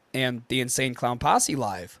Esham and the Insane Clown Posse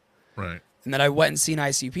live. Right. And then I went and seen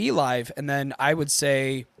ICP live, and then I would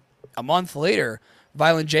say a month later,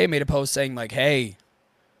 Violent J made a post saying like, "Hey,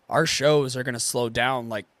 our shows are gonna slow down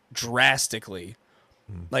like drastically.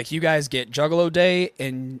 Like, you guys get Juggalo Day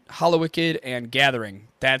and Hollowicked and Gathering.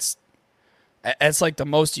 That's like the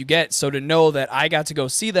most you get. So to know that I got to go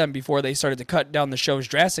see them before they started to cut down the shows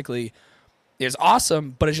drastically is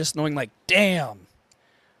awesome. But it's just knowing like, damn,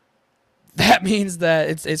 that means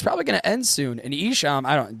that it's probably gonna end soon. And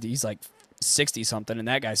Esham, he's like 60 something, and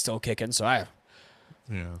that guy's still kicking. So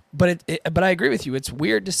Yeah. but but I agree with you. It's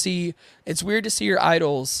weird to see your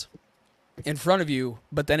idols in front of you,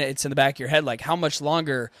 but then it's in the back of your head, like, how much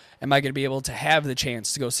longer am I going to be able to have the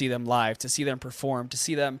chance to go see them live, to see them perform, to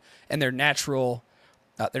see them in their natural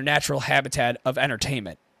habitat of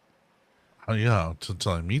entertainment? Yeah,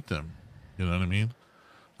 until I meet them. You know what I mean?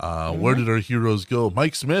 Where did our heroes go?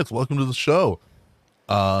 Mike Smith, welcome to the show.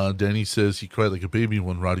 Danny says he cried like a baby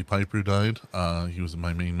when Roddy Piper died. He was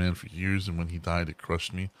my main man for years, and when he died, it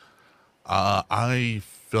crushed me. I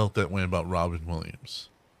felt that way about Robin Williams.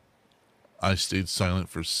 I stayed silent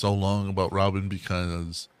for so long about Robin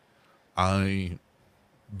because I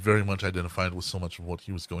very much identified with so much of what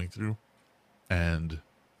he was going through. And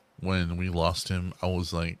when we lost him, I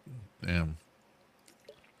was like, damn.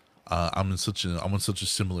 I'm on such a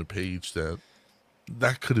similar page that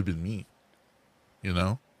could have been me. You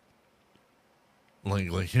know?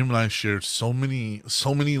 Like him and I shared so many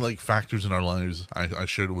like factors in our lives. I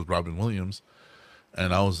shared it with Robin Williams,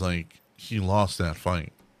 and I was like, he lost that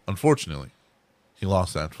fight. Unfortunately, he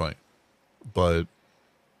lost that fight. But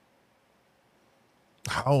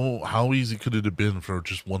how easy could it have been for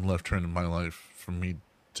just one left turn in my life for me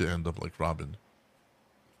to end up like Robin?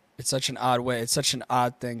 It's such an odd way. It's such an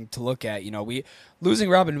odd thing to look at. Losing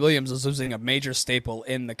Robin Williams was losing a major staple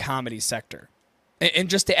in the comedy sector, and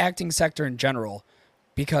just the acting sector in general,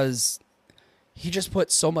 because he just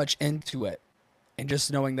put so much into it, and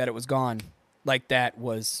just knowing that it was gone like that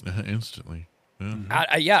was instantly.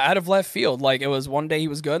 Yeah. Out of left field. Like, it was one day he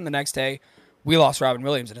was good, and the next day we lost Robin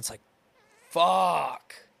Williams, and it's like,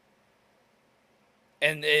 fuck.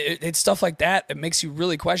 And it's stuff like that. It makes you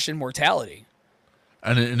really question mortality.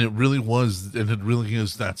 And it really was, and it really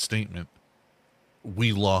is that statement.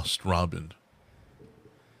 We lost Robin.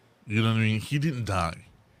 You know what I mean? He didn't die.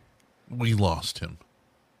 We lost him.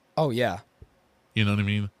 Oh, yeah. You know what I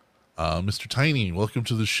mean? Mr. Tiny, welcome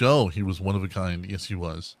to the show. He was one of a kind. Yes, he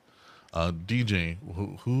was. DJ,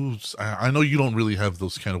 who's... I know you don't really have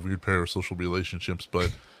those kind of weird parasocial relationships,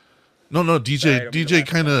 but... No, DJ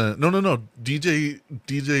kind of... No. DJ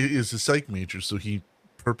is a psych major, so he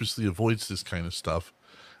purposely avoids this kind of stuff.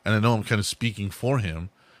 And I know I'm kind of speaking for him,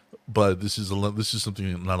 but this is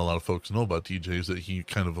something that not a lot of folks know about DJ, is that he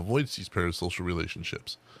kind of avoids these parasocial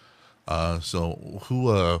relationships. So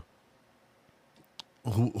who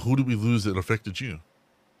did we lose that affected you?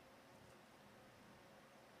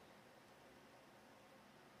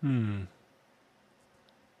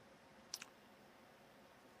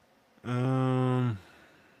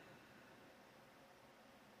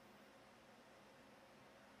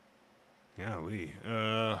 Golly.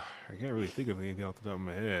 I can't really think of anything off the top of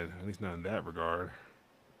my head, at least not in that regard.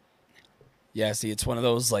 Yeah, see, it's one of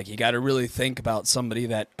those, like, you got to really think about somebody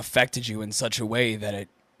that affected you in such a way that it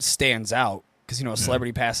stands out. Because, a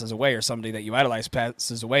celebrity passes away, or somebody that you idolize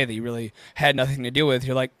passes away that you really had nothing to do with.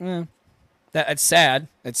 You're like, that's sad.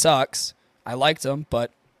 It sucks. I liked him,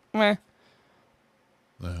 but, Yeah.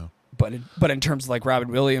 But in terms of, like, Robin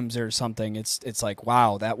Williams or something, it's like,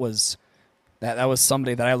 wow, that was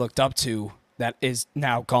somebody that I looked up to that is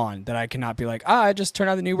now gone, that I cannot be like, I just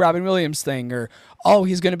turned on the new Robin Williams thing, or, oh,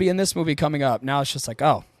 he's going to be in this movie coming up. Now it's just like,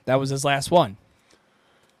 oh, that was his last one.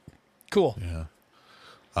 Cool. Yeah.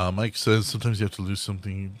 Mike says sometimes you have to lose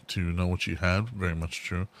something to know what you had. Very much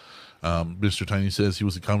true. Mr. Tiny says he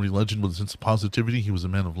was a comedy legend with a sense of positivity. He was a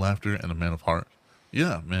man of laughter and a man of heart.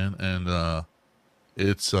 Yeah, man. And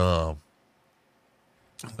it's, like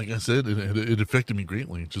I said, it affected me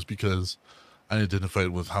greatly just because I identified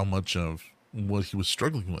with how much of what he was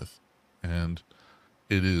struggling with. And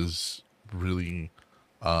it is really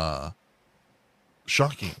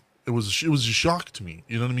shocking. It was a shock to me.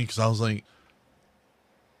 You know what I mean? Because I was like,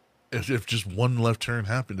 if just one left turn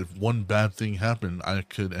happened, if one bad thing happened, I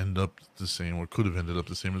could end up the same, or could have ended up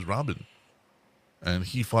the same as Robin. And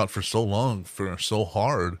he fought for so long, for so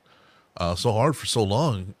hard for so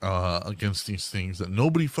long against these things that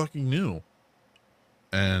nobody fucking knew.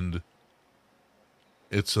 And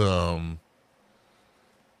it's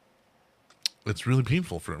really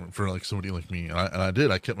painful for like somebody like me. And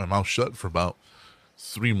I kept my mouth shut for about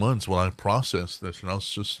 3 months while I processed this, and I was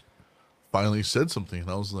just finally said something, and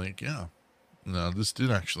I was like, yeah, no, this did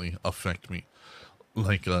actually affect me.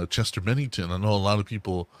 Like Chester Bennington, I know a lot of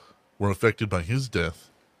people were affected by his death.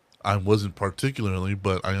 I wasn't particularly,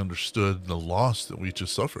 but I understood the loss that we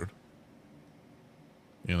just suffered.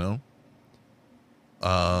 You know?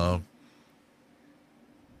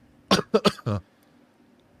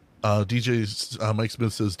 Mike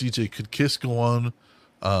Smith says, DJ, could Kiss go on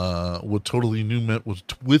with totally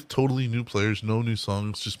new players, no new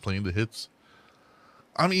songs, just playing the hits?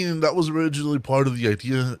 I mean, that was originally part of the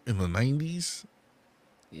idea in the 90s.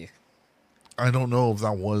 Yeah. I don't know if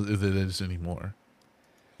it is anymore.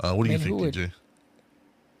 What do you think, DJ?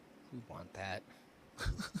 Who want that?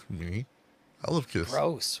 Me? I love Kiss.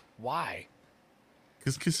 Gross. Why?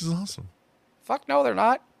 Because Kiss is awesome. Fuck no, they're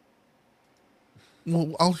not.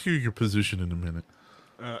 Well, I'll hear your position in a minute.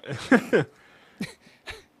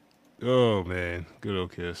 Oh man, good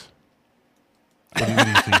old Kiss. What do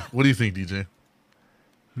you think? What do you think, DJ?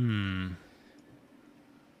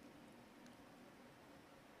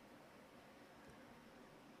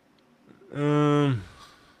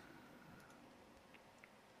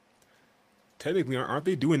 Technically, aren't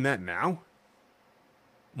they doing that now?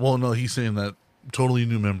 Well, no, he's saying that totally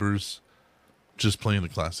new members just playing the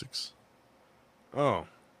classics. Oh,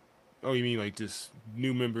 you mean like just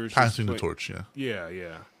new members just Passing the play- torch, yeah.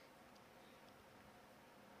 Yeah.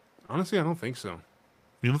 Honestly, I don't think so.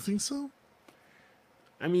 You don't think so?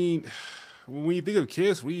 I mean, when you think of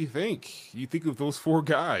Kiss, what do you think? You think of those four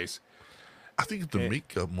guys. I think it's the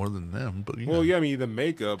makeup more than them, but Well, yeah, I mean the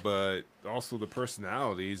makeup, but also the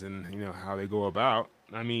personalities and how they go about.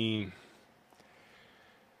 I mean,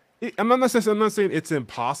 I'm not saying it's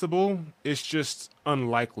impossible. It's just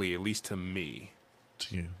unlikely, at least to me.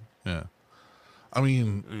 to you. Yeah. I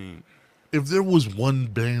mean, if there was one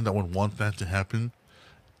band that would want that to happen,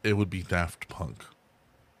 it would be Daft Punk.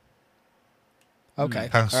 Okay.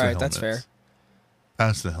 Pass All the right, that's fair. helmets.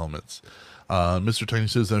 Pass the helmets. Mr. Tiny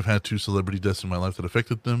says, I've had 2 celebrity deaths in my life that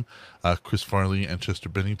affected them. Chris Farley and Chester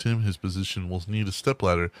Bennington. His position will need a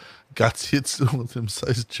stepladder. Got hit some with them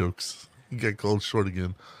size jokes. He got called short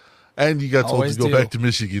again. And you got told Always to go do. back to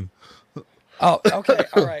Michigan. Oh, okay.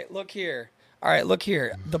 All right. Look here.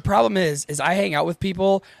 The problem is I hang out with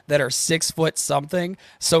people that are 6 foot something.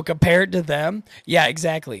 So compared to them, yeah,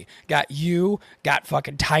 exactly. Got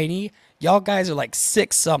fucking Tiny. Y'all guys are like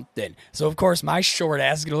 6 something. So of course my short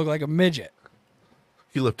ass is gonna look like a midget.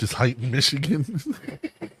 He left his height in Michigan.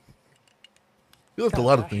 He left a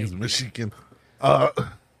lot of things in Michigan.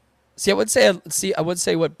 See, I would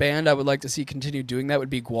say what band I would like to see continue doing that would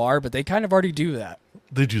be Guar, but they kind of already do that.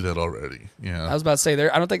 They do that already. Yeah. I was about to say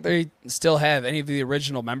I don't think they still have any of the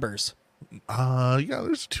original members. Yeah,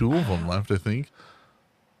 there's 2 of them left, I think.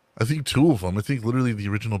 I think 2 of them. I think literally the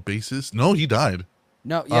original bassist. No, he died.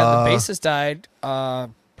 No, yeah, the bassist died.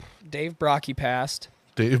 Dave Brocky passed.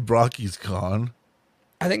 Dave Brocky's gone.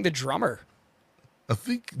 I think the drummer. I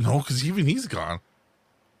think, no, because even he's gone.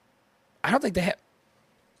 I don't think they have.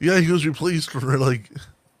 Yeah, he was replaced for like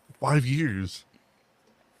 5 years.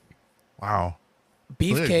 Wow.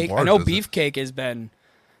 Beefcake. Guar I know does it. Beefcake has been.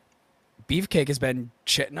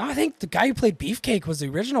 No, I think the guy who played Beefcake was the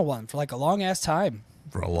original one for like a long ass time.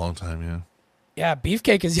 For a long time, yeah. Yeah,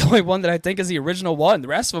 Beefcake is the only one that I think is the original one. The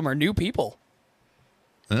rest of them are new people.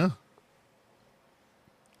 Yeah.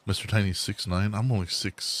 Mr. Tiny's 6'9". I'm only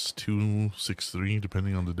 6'2", 6'3",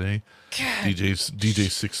 depending on the day. DJ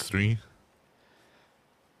 6'3".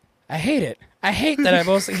 I hate it. I hate that I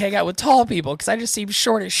mostly hang out with tall people because I just seem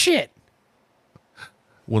short as shit.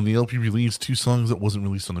 When the LP released 2 songs that wasn't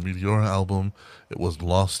released on the Meteora album, it was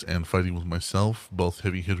Lost and Fighting With Myself, both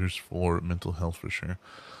heavy hitters for mental health for sure.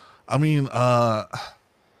 I mean,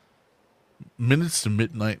 Minutes to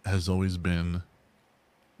Midnight has always been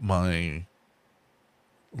my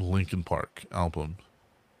Linkin Park album.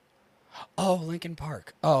 Oh, Linkin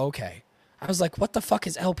Park. Oh, okay. I was like, what the fuck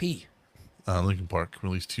is LP? Linkin Park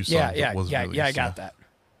released 2 songs Yeah, that wasn't released. I got that.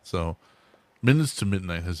 So, Minutes to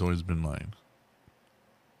Midnight has always been mine.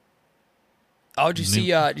 Oh, did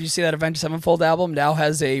you see that Avenged Sevenfold album now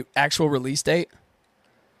has a actual release date?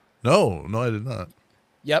 No, I did not.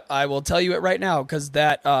 Yep, I will tell you it right now because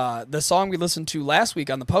that the song we listened to last week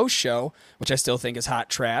on the post show, which I still think is hot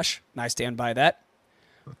trash, and I stand by that.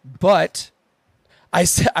 But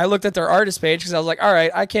I looked at their artist page because I was like, all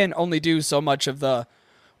right, I can only do so much of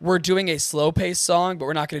we're doing a slow paced song, but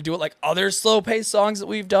we're not going to do it like other slow paced songs that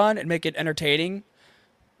we've done and make it entertaining.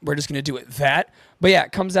 We're just going to do it that. But yeah,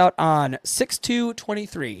 it comes out on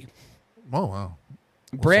 6/2/23. Oh, wow.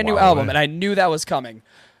 Brand new Wow, album, right. and I knew that was coming,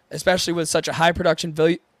 especially with such a high production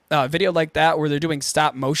video like that where they're doing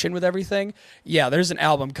stop motion with everything. Yeah, there's an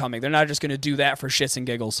album coming. They're not just going to do that for shits and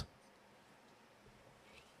giggles.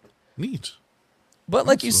 Neat. But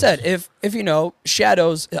like you said, if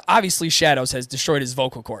Shadows has destroyed his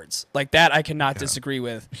vocal cords. Like that I cannot disagree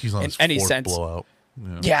with He's on in his any 4th sense. blowout.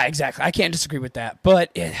 Yeah, exactly. I can't disagree with that.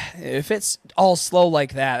 But if it's all slow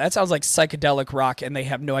like that sounds like psychedelic rock, and they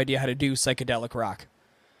have no idea how to do psychedelic rock.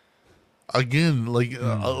 Again, like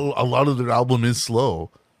a lot of their album is slow.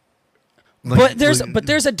 Like, But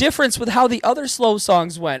there's a difference with how the other slow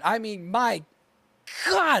songs went. I mean, my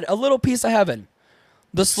God, A Little Piece of Heaven.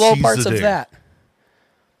 The slow Seize parts the of Day. that.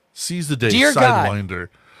 Seize the Day, Dear God. Sidewinder.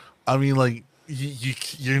 I mean, like,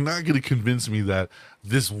 you're not going to convince me that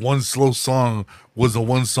this one slow song was the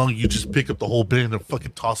one song you just pick up the whole band and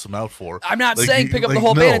fucking toss them out for. I'm not Like, saying pick up the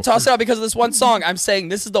whole band and toss it out because of this one song. I'm saying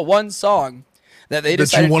this is the one song that they that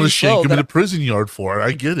decided you want to to do shank slow. him in That a prison yard for.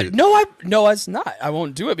 I get it. no, it's not. I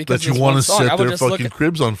won't do it because That you this want one to song. I set will their just look fucking at,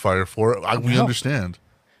 cribs on fire for it. We No. understand.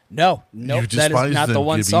 no, You that despise is not them, the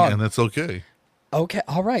one Gibby, song. and that's okay. Okay,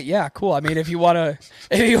 all right, yeah, cool. I mean, if you wanna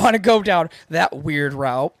go down that weird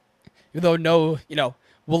route, even though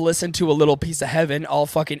we'll listen to a little piece of heaven, all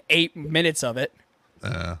fucking 8 minutes of it.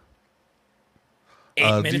 Yeah.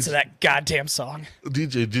 8 minutes of that goddamn song.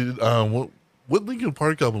 DJ, did what Linkin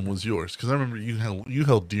Park album was yours? Because I remember you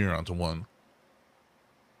held dear onto one.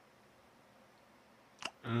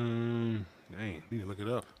 Dang, need to look it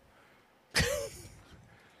up.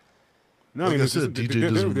 No, Like I there's- said, there- DJ there-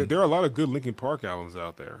 doesn't- there are a lot of good Linkin Park albums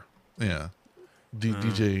out there. Yeah.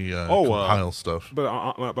 DJ Oh, compile stuff. But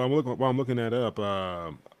while I'm looking that up,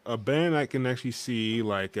 a band I can actually see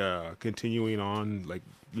like continuing on, like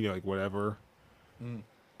like whatever.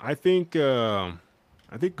 I think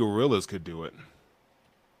Gorillaz could do it.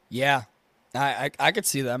 Yeah, I could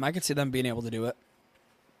see them. I could see them being able to do it.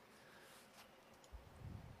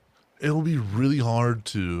 It'll be really hard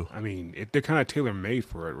to. I mean, they're kind of tailor made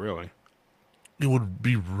for it, really. It would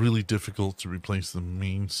be really difficult to replace the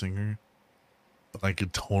main singer. I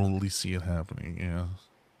could totally see it happening. Yeah.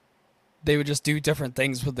 They would just do different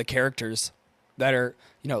things with the characters that are,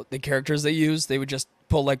 the characters they use. They would just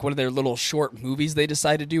pull like one of their little short movies they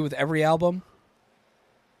decide to do with every album.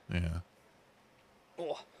 Yeah.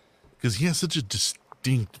 Because he has such a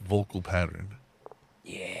distinct vocal pattern.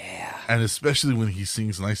 Yeah. And especially when he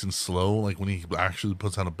sings nice and slow, like when he actually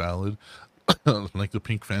puts out a ballad, like the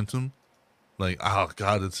Pink Phantom. Like, oh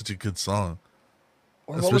God, it's such a good song.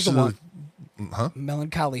 Or what was the one?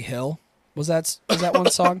 Melancholy Hill. Was that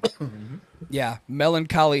one song? Yeah,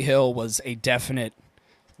 Melancholy Hill was a definite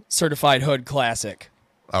certified hood classic.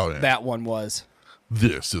 Oh yeah. That one was.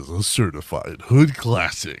 This is a certified hood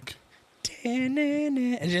classic. And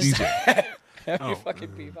just DJ. every fucking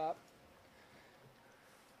bebop.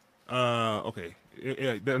 Okay.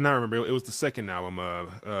 Now I remember it was the second album,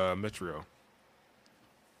 Metro.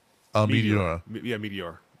 Meteora. Yeah,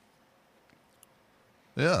 Meteor.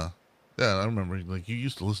 Yeah. Yeah, I remember. Like, you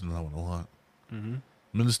used to listen to that one a lot. Mm-hmm.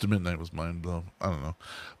 Minutes to Midnight was mine, though. I don't know.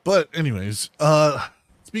 But, anyways,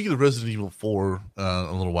 speaking of Resident Evil 4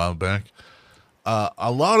 a little while back,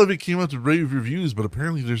 a lot of it came out to rave reviews, but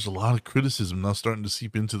apparently there's a lot of criticism now starting to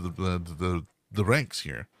seep into the ranks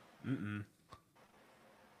here. Mm-mm.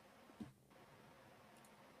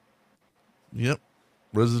 Yep.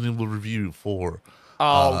 Resident Evil Review 4.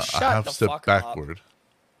 Oh, a shut half the step fuck backward.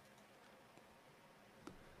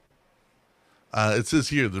 It says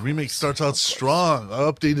here, the remake starts out strong.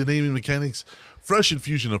 Updated aiming mechanics, fresh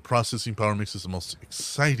infusion of processing power makes this the most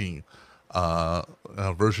exciting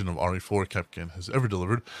version of RE4 Capcom has ever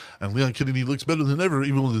delivered. And Leon Kennedy looks better than ever,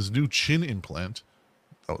 even with his new chin implant.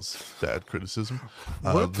 That was bad criticism.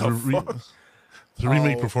 What the fuck? The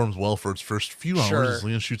remake performs well for its first few hours Sure. as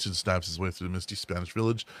Leon shoots and stabs his way through the misty Spanish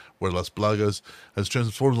village where Las Plagas has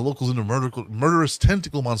transformed the locals into murderous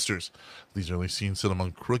tentacle monsters. These early scenes set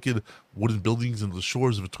among crooked wooden buildings and the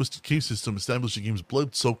shores of a twisted cave system establish the game's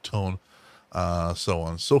blood-soaked tone, so on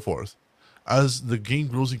and so forth. As the game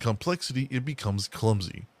grows in complexity, it becomes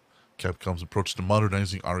clumsy. Capcom's approach to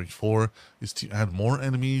modernizing RE4 is to add more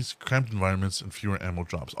enemies, cramped environments, and fewer ammo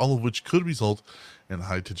drops, all of which could result in a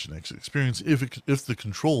high-tension exit experience if the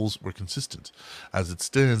controls were consistent. As it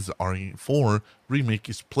stands, the RE4 remake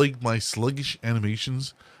is plagued by sluggish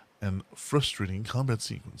animations and frustrating combat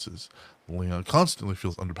sequences. Leon constantly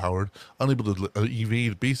feels underpowered, unable to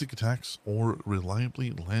evade basic attacks or reliably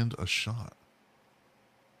land a shot.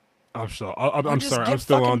 I'm sorry. I'm just sorry. get I'm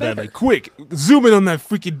still fucking on that. better. Like, quick, zoom in on that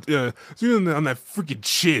freaking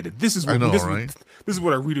chin. This is what I know, this, right? this is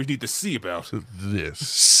what our readers need to see about. This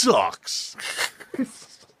sucks.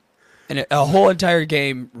 And a whole entire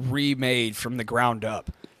game remade from the ground up.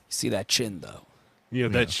 You see that chin, though. Yeah,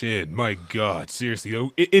 that chin. My God, seriously,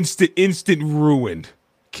 instant ruined.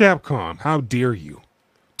 Capcom, how dare you?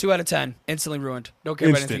 2 out of 10. Instantly ruined. Don't care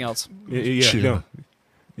about Instant. anything else. Yeah, Chin. no.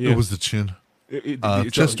 Yeah. It was the chin.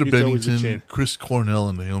 It's Chester always the Bennington, chin. Chris Cornell,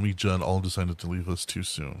 and Naomi Judd all decided to leave us too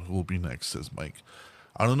soon. Who will be next? Says Mike.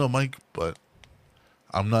 I don't know, Mike, but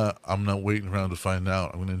I'm not waiting around to find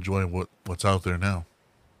out. I'm gonna enjoy what's out there now.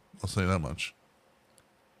 I'll say that much.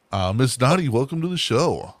 Miss Dottie, welcome to the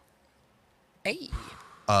show. Hey.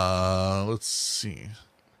 Let's see.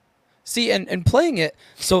 See, and playing it,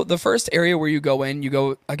 so the first area where you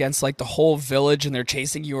go against like the whole village and they're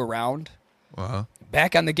chasing you around. Uh-huh.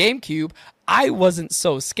 Back on the GameCube, I wasn't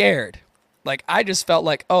so scared. Like, I just felt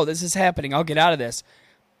like, oh, this is happening. I'll get out of this.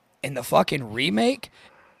 In the fucking remake,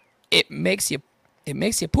 it makes you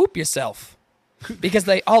poop yourself. because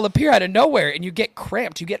they all appear out of nowhere and you get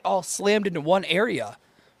cramped. You get all slammed into one area.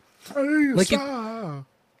 Like you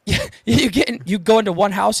go into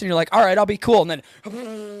one house and you're like, all right, I'll be cool, and then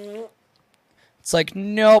it's like,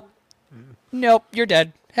 nope, you're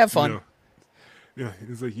dead. Have fun. Yeah,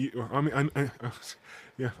 it's like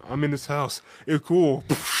I'm in this house. It's cool.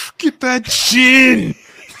 Get that chin.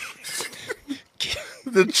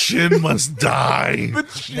 The chin must die.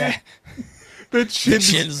 That chin.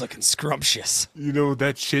 Chin's looking scrumptious. You know,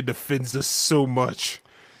 that chin offends us so much.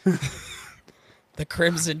 The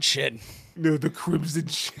crimson chin. No, the crimson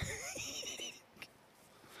chin.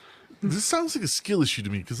 This sounds like a skill issue to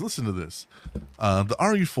me, because listen to this. The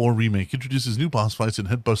RE4 remake introduces new boss fights and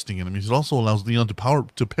head-busting enemies. It also allows Leon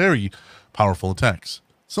to parry powerful attacks.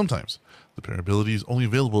 Sometimes. The parry ability is only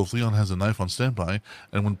available if Leon has a knife on standby,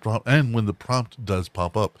 and when the prompt does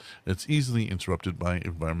pop up, it's easily interrupted by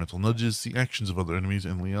environmental nudges, the actions of other enemies,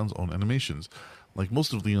 and Leon's own animations. Like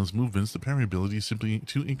most of Leon's movements, the parry ability is simply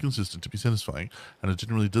too inconsistent to be satisfying, and it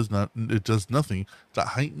generally does nothing to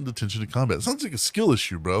heighten the tension of combat. It sounds like a skill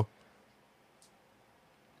issue, bro.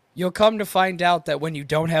 You'll come to find out that when you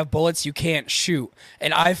don't have bullets, you can't shoot,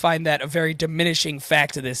 and I find that a very diminishing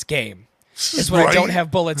fact of this game. Is when I don't have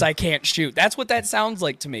bullets, I can't shoot. That's what that sounds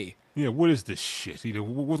like to me. Yeah, what is this shit? You know,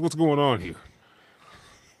 what's going on here?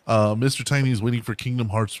 Mr. Tiny is waiting for Kingdom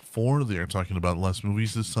Hearts 4. They are talking about less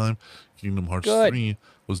movies this time. Kingdom Hearts 3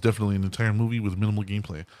 was definitely an entire movie with minimal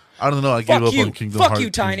gameplay. I don't know. I gave up on Kingdom Hearts. Fuck you,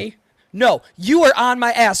 Tiny. No, you were on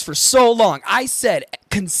my ass for so long. I said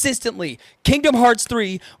consistently, Kingdom Hearts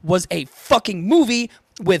 3 was a fucking movie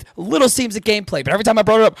with little seams of gameplay. But every time I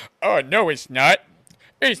brought it up, Oh, no, it's not.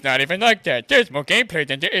 It's not even like that. There's more gameplay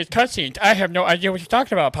than there is cutscenes. I have no idea what you're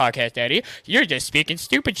talking about, Podcast Daddy. You're just speaking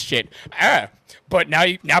stupid shit. But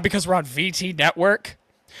now because we're on VT Network,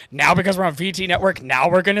 now we're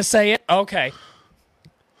gonna say it? Okay.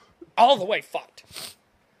 All the way fucked.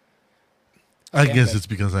 I guess it's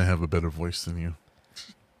because I have a better voice than you.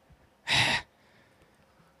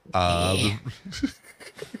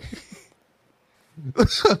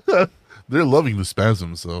 They're loving the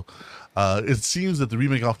spasms, so it seems that the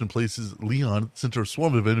remake often places Leon at the center of a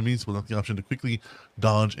swarm of enemies without the option to quickly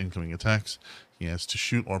dodge incoming attacks. He has to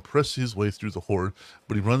shoot or press his way through the horde,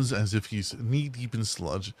 but he runs as if he's knee-deep in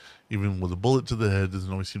sludge. Even with a bullet to the head,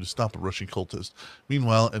 doesn't always seem to stop a rushing cultist.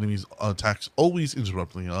 Meanwhile, enemies' attacks always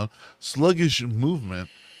interrupt Leon. Sluggish movement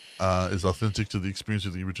is authentic to the experience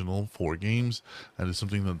of the original 4 games, and is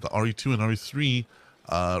something that the RE2 and RE3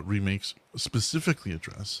 remakes specifically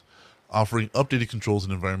address, offering updated controls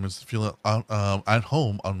and environments that feel at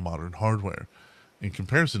home on modern hardware. In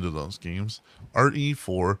comparison to those games,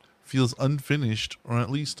 RE4 feels unfinished, or at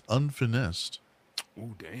least unfinessed.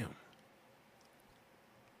 Oh, damn.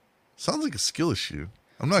 Sounds like a skill issue.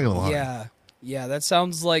 I'm not gonna lie. Yeah, that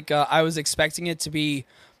sounds like I was expecting it to be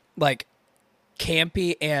like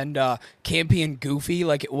campy and goofy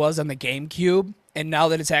like it was on the GameCube, and now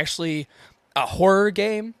that it's actually a horror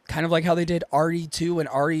game, kind of like how they did RE2 and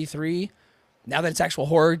RE3. Now that it's actual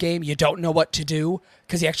horror game, you don't know what to do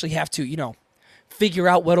because you actually have to, figure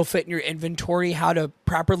out what'll fit in your inventory, how to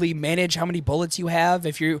properly manage how many bullets you have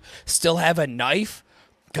if you still have a knife.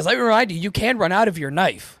 Because let me remind you, you can run out of your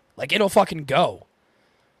knife. Like, it'll fucking go.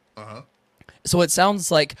 Uh-huh. So it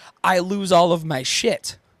sounds like I lose all of my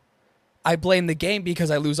shit. I blame the game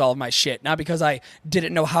because I lose all of my shit, not because I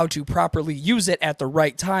didn't know how to properly use it at the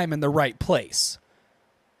right time in the right place.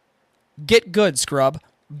 Get good, scrub.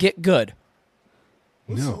 Get good.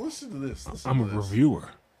 Listen to this. I'm a reviewer.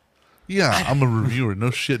 Yeah, I'm a reviewer.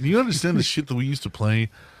 No shit. And you understand the shit that we used to play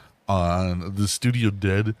on the Studio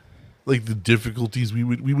Dead? Like the difficulties, we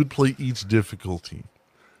would play each difficulty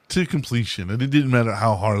to completion, and it didn't matter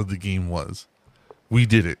how hard the game was. We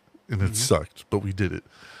did it, and it sucked, but we did it.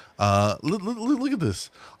 Look at this.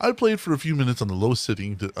 I played for a few minutes on the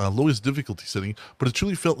lowest difficulty setting, but it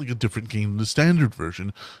truly felt like a different game than the standard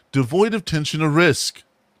version, devoid of tension or risk.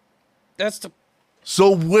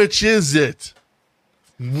 So which is it?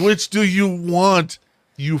 Which do you want,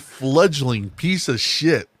 you fluddling piece of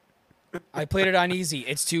shit? I played it on easy.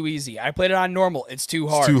 It's too easy. I played it on normal. It's too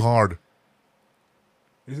hard. It's too hard.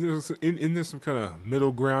 Isn't there some kind of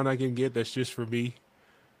middle ground I can get that's just for me?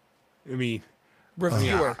 I mean...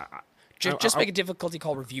 Reviewer. Just make a difficulty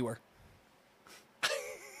called reviewer.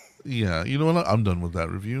 Yeah, you know what? I'm done with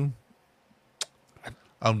that review.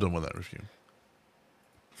 I'm done with that review.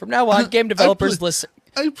 From now on, game developers listen.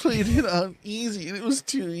 I played it on easy, and it was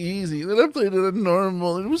too easy. Then I played it on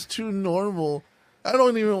normal, and it was too normal. I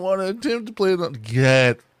don't even want to attempt to play it on...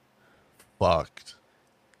 Get fucked.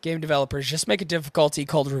 Game developers, just make a difficulty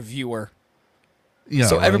called reviewer. Yeah,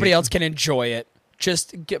 so everybody right. else can enjoy it.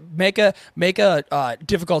 Just make a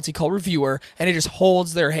difficulty called reviewer, and it just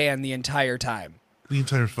holds their hand the entire time. The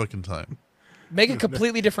entire fucking time. Make a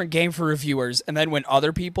completely different game for reviewers, and then when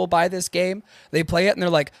other people buy this game, they play it and they're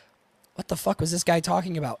like, what the fuck was this guy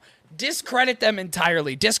talking about? Discredit them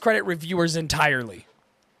entirely. Discredit reviewers entirely.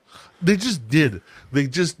 They just did. They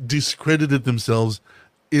just discredited themselves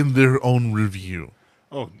in their own review.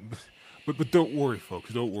 Oh, but don't worry,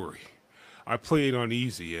 folks. Don't worry. I played on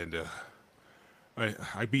easy and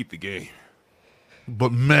I beat the game.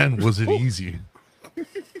 But man, was it easy.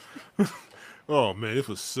 Oh man, it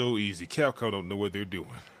was so easy. Capcom don't know what they're doing.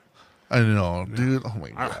 I know, dude. Oh my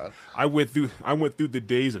god. I went through the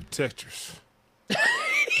days of Tetris.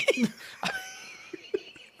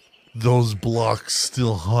 Those blocks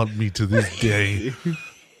still haunt me to this day.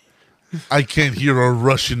 I can't hear a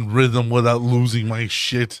Russian rhythm without losing my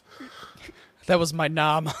shit. That was my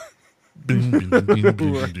nom. Bing, bing, bing, bing,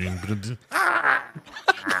 bing, bing,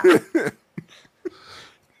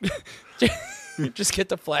 bing. Just get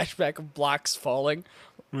the flashback of blocks falling.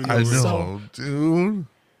 I know, So- dude.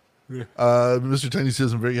 Mr. Tiny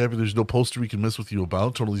says, I'm very happy there's no poster we can mess with you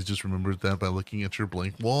about. Totally just remembered that by looking at your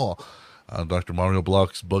blank wall. Dr. Mario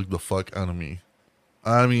Blocks bugged the fuck out of me.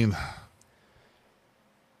 I mean,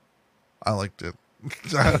 I liked it.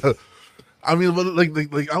 I mean, but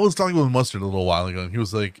like I was talking with Mustard a little while ago, and he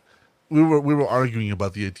was like, we were arguing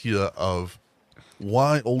about the idea of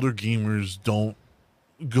why older gamers don't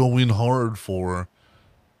go in hard for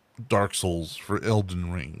Dark Souls, for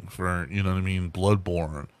Elden Ring, for, you know what I mean,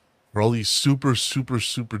 Bloodborne, for all these super, super,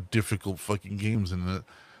 super difficult fucking games. And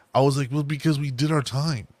I was like, well, because we did our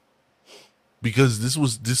time. Because this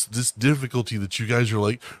was this difficulty that you guys are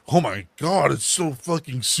like, oh my god, it's so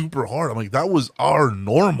fucking super hard. I'm like, that was our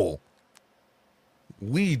normal.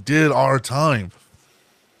 We did our time.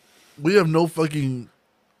 We have no fucking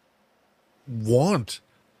want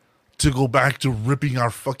to go back to ripping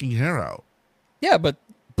our fucking hair out. Yeah, but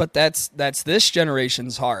that's this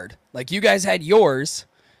generation's hard. Like, you guys had yours,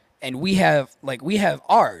 and we have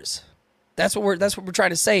ours. That's what we're trying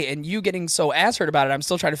to say. And you getting so ass hurt about it, I'm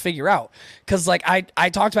still trying to figure out. Because like I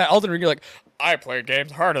talked about Elden Ring, you're like, I play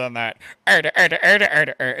games harder than that.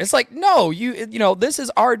 it's like, no, you know, this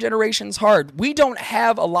is our generation's hard. We don't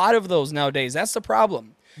have a lot of those nowadays. That's the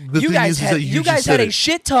problem. The thing is that you just had said a it.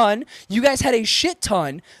 shit ton. You guys had a shit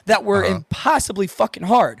ton that were impossibly fucking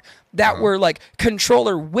hard. That were like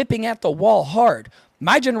controller whipping at the wall hard.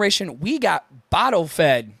 My generation, we got bottle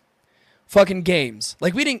fed fucking games.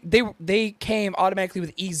 Like, we didn't, they came automatically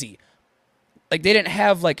with easy. Like, they didn't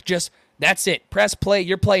have like just, that's it, press play,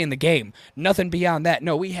 you're playing the game. Nothing beyond that.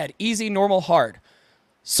 No, we had easy, normal, hard.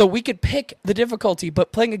 So we could pick the difficulty,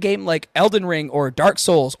 but playing a game like Elden Ring or Dark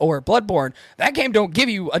Souls or Bloodborne, that game don't give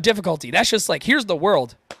you a difficulty. That's just like, here's the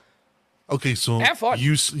world. Okay, so Have fun.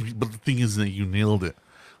 but the thing is that you nailed it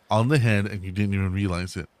on the head and you didn't even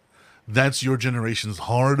realize it. That's your generation's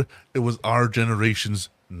hard. It was our generation's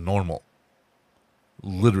normal.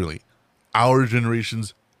 Literally, our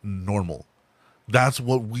generation's normal. That's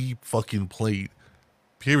what we fucking played.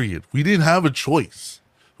 Period. We didn't have a choice.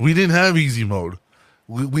 We didn't have easy mode.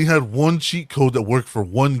 We had one cheat code that worked for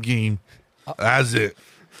one game. That's it.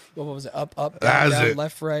 What was it? Up, down, That's down, it.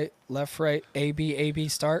 left, right, A, B,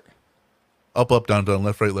 start. Up, down,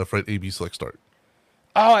 left, right, A, B, select, start.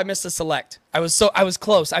 Oh, I missed the select. I was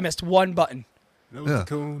close. I missed one button. That was Yeah. the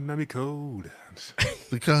Konami code.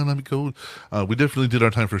 The Konami code. We definitely did our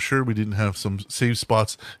time for sure. We didn't have some save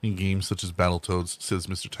spots in games such as Battletoads, says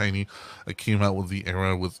Mr. Tiny. I came out with the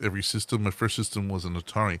era with every system. My first system was an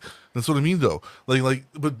Atari. That's what I mean, though.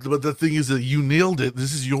 But the thing is that you nailed it.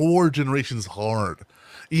 This is your generation's hard.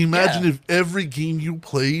 Imagine Yeah. if every game you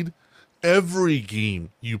played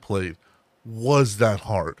was that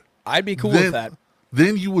hard. I'd be cool with that.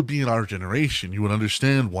 Then you would be in our generation. You would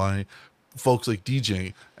understand why folks like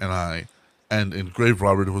DJ and I and Grave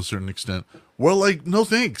Robert to a certain extent were like, no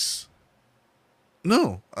thanks.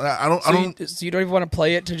 No, I don't. So you don't even want to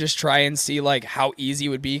play it to just try and see like how easy it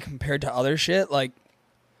would be compared to other shit. Like,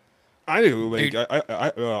 I do. Like, Dude.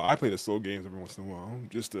 I play the slow games every once in a while,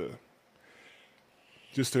 just to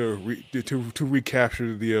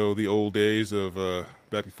recapture the old days of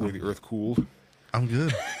back before the Earth cooled. I'm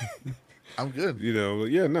good. I'm good. You know,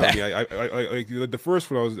 yeah, no. I mean, I like the first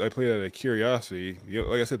one I played out of curiosity. You know,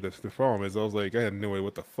 like I said, the problem is I was like, I had no idea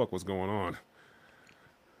what the fuck was going on.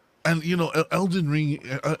 And you know, Elden Ring,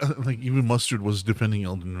 like even Mustard was defending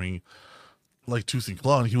Elden Ring like tooth and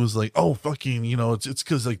claw, and he was like, "Oh, fucking, you know, it's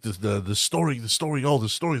because like the story, and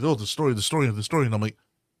I'm like,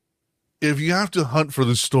 if you have to hunt for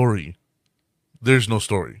the story, there's no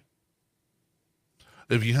story.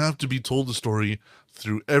 If you have to be told the story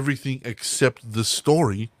through everything except the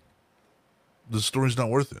story's not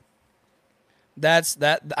worth it. That's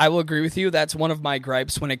that. I will agree with you. That's one of my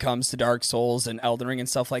gripes when it comes to Dark Souls and Elden Ring and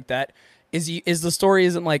stuff like that. Is the story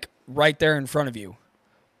isn't like right there in front of you.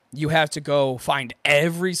 You have to go find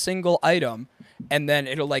every single item, and then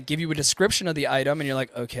it'll like give you a description of the item, and you're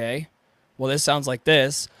like, okay, well this sounds like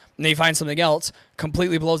this. And then you find something else,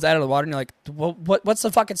 completely blows that out of the water, and you're like, well, what's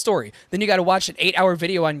the fucking story? Then you got to watch an 8-hour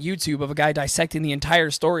video on YouTube of a guy dissecting the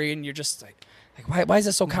entire story, and you're just like why is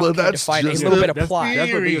it so complicated to find a little bit of plot?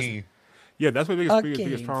 That's my biggest, that's my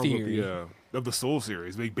biggest problem theory. of the Soul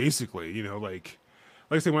series. Like, basically, you know, like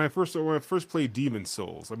I said, when I first played Demon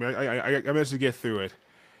Souls, I mean, I managed to get through it,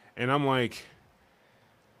 and I'm like,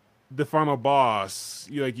 the final boss,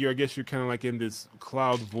 I guess you're kind of like in this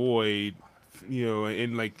cloud void, you know,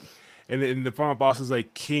 and then the final boss is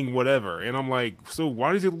like King whatever, and I'm like, so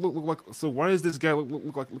why does it look like? So why does this guy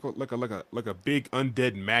look like a big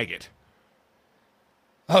undead maggot?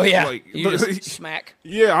 Oh yeah, Like, you just smack.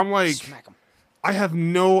 Yeah, I'm like, Smack him. I have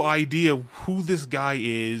no idea who this guy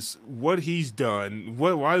is, what he's done,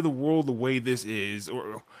 why the world the way this is,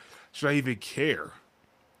 or should I even care?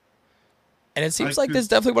 And it seems like this is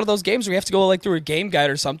definitely one of those games where you have to go like through a game guide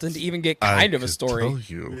or something to even get kind of a story. Tell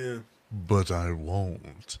you, but I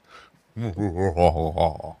won't.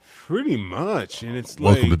 Pretty much, and it's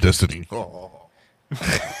Welcome to like, Destiny.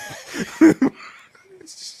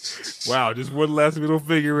 wow, just one last middle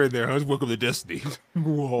figure in there. Huh? Welcome to Destiny.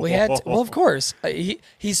 Well, of course,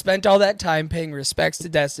 he spent all that time paying respects to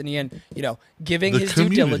Destiny and giving The his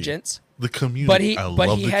community. due diligence. The community. But he I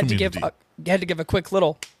love the had community. to give a quick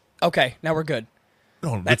little. Okay, now we're good.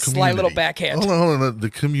 No, the that sly little community. backhand. Hold on.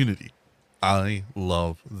 The community. I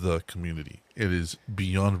love the community. It is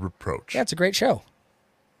beyond reproach. Yeah, it's a great show.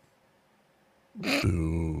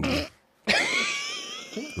 Boo.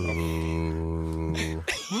 Boo.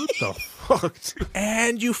 What the fuck, dude?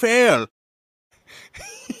 And you fail.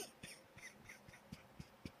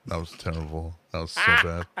 That was terrible. That was so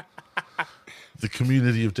bad. The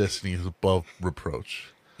community of Destiny is above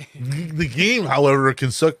reproach. The game, however, can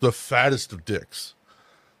suck the fattest of dicks.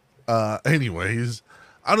 Anyways,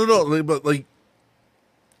 I don't know, but like,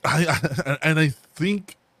 I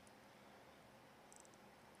think,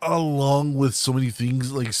 along with so many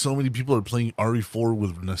things, like so many people are playing RE4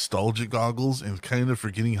 with nostalgia goggles and kind of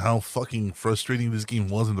forgetting how fucking frustrating this game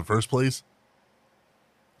was in the first place.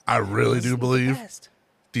 I really do believe,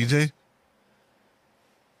 DJ,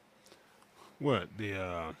 What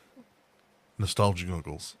the nostalgia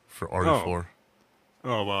goggles for RE4.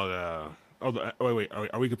 Oh well. Wait.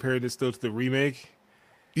 Are we comparing this still to the remake?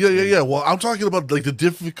 Yeah. Well, I'm talking about like the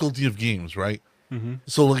difficulty of games, right? Mm-hmm.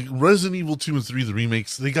 So like Resident Evil 2 and 3, the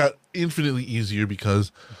remakes, they got infinitely easier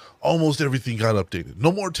because almost everything got updated.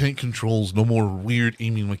 No more tank controls, no more weird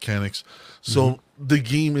aiming mechanics. So the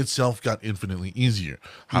game itself got infinitely easier.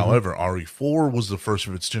 However, RE4 was the first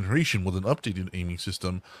of its generation with an updated aiming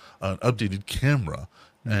system, an updated camera,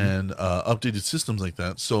 and updated systems like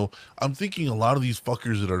that. So I'm thinking a lot of these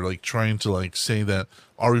fuckers that are like trying to like say that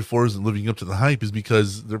RE4 isn't living up to the hype is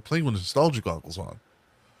because they're playing with nostalgia goggles on.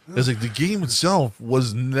 It's like the game itself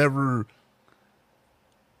was never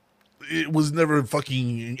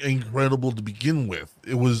fucking incredible to begin with.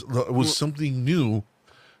 It was something new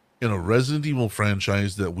in a Resident Evil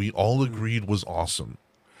franchise that we all agreed was awesome.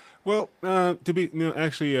 Well, to be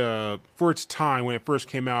actually, for its time when it first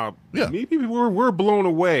came out, Yeah. many people were blown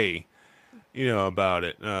away, about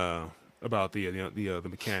it, about the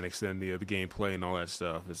mechanics and the gameplay and all that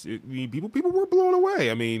stuff. People were blown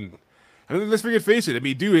away. I mean, let's face it. I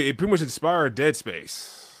mean, dude, it pretty much inspired Dead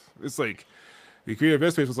Space. It's like the creator of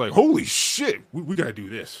Dead Space was like, "Holy shit, we gotta do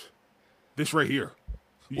this. This right here.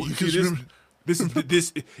 Well, You see because this? remember-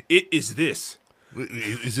 It is this.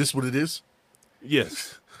 Is this what it is?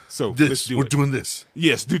 Yes. So let's do We're it. doing this.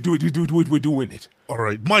 Yes, do it. We're doing it. All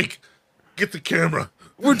right, Mike, get the camera.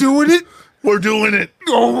 We're doing it. We're doing it.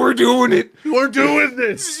 Oh, we're doing it. We're doing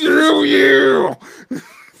this. Yeah.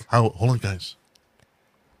 Hold on, guys.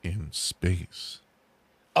 In space.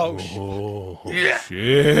 Oh, shit.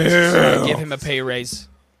 Yeah. Give him a pay raise.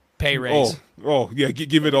 Pay raise. Oh, yeah.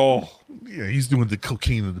 Give it all. Yeah, he's doing the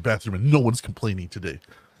cocaine in the bathroom, and no one's complaining today.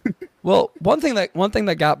 Well, one thing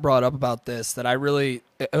that got brought up about this that it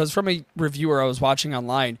was from a reviewer I was watching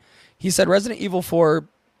online. He said Resident Evil 4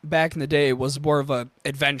 back in the day was more of a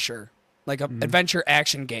adventure, like an adventure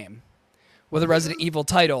action game with a Resident Evil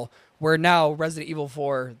title, where now Resident Evil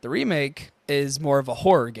 4, the remake, is more of a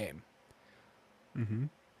horror game.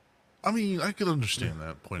 I mean, I could understand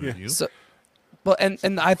that point of view. So, well,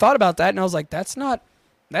 and I thought about that, and I was like, that's not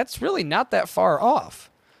that's really not that far off.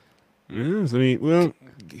 Yes, I mean, well,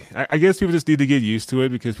 I guess people just need to get used to it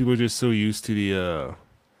because people are just so used to the, a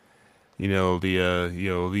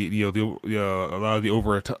lot of the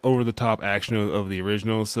over the top action of the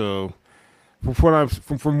original. So,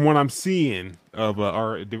 from what I'm seeing of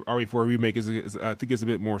the RE4 remake is I think it's a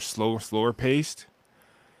bit more slower paced,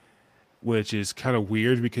 which is kind of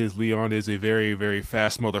weird because Leon is a very, very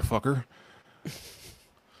fast motherfucker.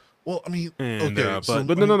 Well, I mean, And, okay,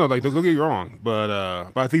 but no, like don't get me wrong, but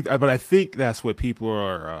I think that's what people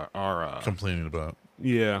are complaining about.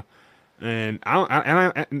 yeah, and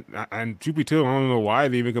and truth be told, I don't know why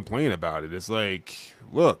they even complain about it. It's like,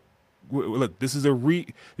 look, this is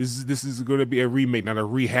this is going to be a remake, not a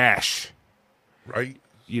rehash, Right?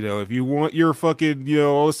 If you want your fucking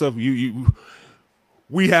all this stuff,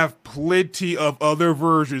 we have plenty of other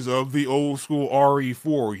versions of the old school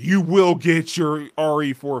RE4. You will get your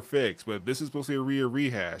RE4 fix, but this is supposed to be a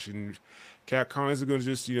rehash, and Capcom is going to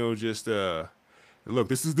just look.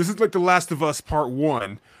 This is like The Last of Us Part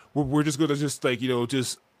 1, where we're just going to just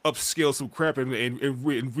just upscale some crap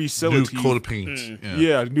and resell New it to you. coat of paint.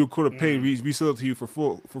 Yeah, new coat of paint. Resell it to you for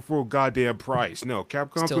full goddamn price. No,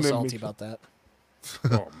 Capcom's Still going salty about that.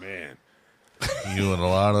 Oh man. You and a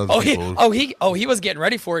lot of Oh, people. he was getting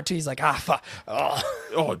ready for it too. He's like, fuck. Oh.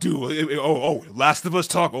 Oh, dude. Last of Us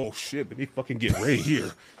talk. Oh shit. Let me fucking get ready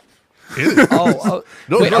here. Oh,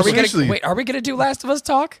 No, wait, no, are we seriously. gonna do Last of Us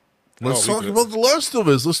talk? Let's we talk could. about The Last of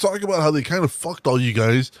Us. Let's talk about how they kind of fucked all you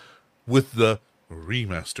guys with the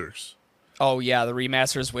remasters. Oh yeah, the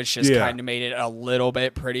remasters, which just Yeah. kind of made it a little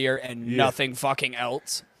bit prettier and nothing fucking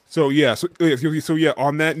else. So yeah,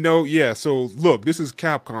 on that note, yeah. So look, this is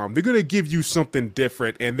Capcom. They're gonna give you something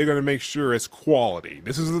different, and they're gonna make sure it's quality.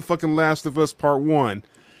 This is the fucking Last of Us Part 1.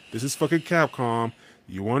 This is fucking Capcom.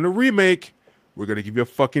 You want a remake? We're gonna give you a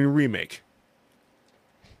fucking remake.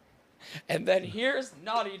 And then here's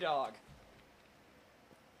Naughty Dog.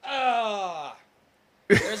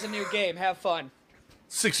 There's a new game. Have fun.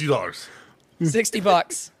 $60.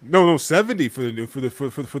 $60. No, 70 for the new for the Oh,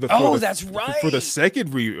 for the, that's for the right.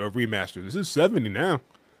 second remaster. This is 70 now.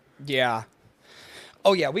 Yeah.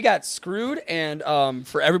 Oh yeah, we got screwed, and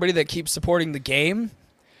for everybody that keeps supporting the game,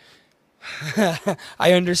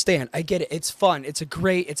 I understand. I get it. It's fun. It's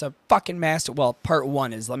a fucking master. Well, part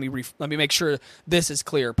 1 is. Let me make sure this is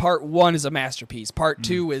clear. Part 1 is a masterpiece. Part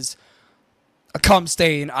 2 is a cum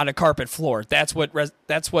stain on a carpet floor. That's what Last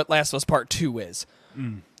of Us Part 2 is.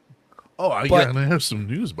 Oh, But- and I have some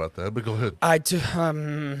news about that, but go ahead.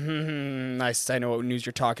 Nice. I know what news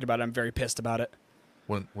you're talking about. I'm very pissed about it.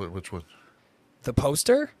 Which one? The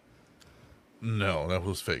poster? No, that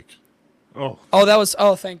was fake. Oh, Oh, that was.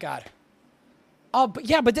 Oh, thank God. Oh, but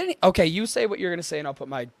yeah, but then. Okay, you say what you're gonna say, and I'll put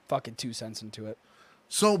my fucking 2 cents into it.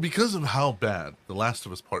 So, because of how bad The Last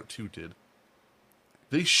of Us Part 2 did,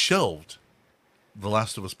 they shelved The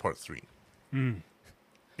Last of Us Part 3.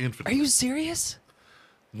 Infinite. Are you serious?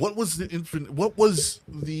 What was the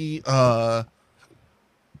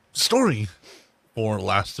story for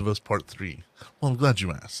Last of Us Part 3? Well, I'm glad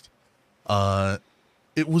you asked.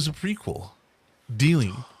 It was a prequel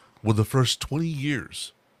dealing with the first 20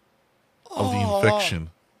 years of the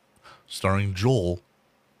infection, starring Joel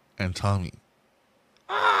and Tommy.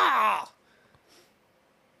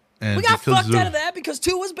 And We got because fucked out of that because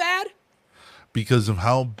 2 was bad. because of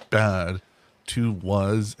how bad 2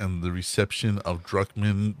 was and the reception of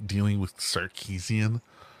Druckmann dealing with Sarkeesian,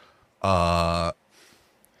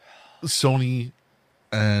 Sony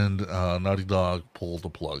and Naughty Dog pulled the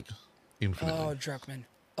plug. Infinitely.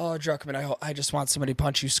 Oh, Druckmann. I just want somebody to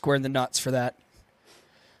punch you square in the nuts for that.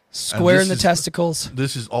 Square this in the is- testicles.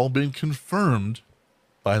 This has all been confirmed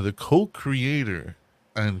by the co-creator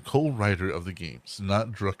and co-writer of the games,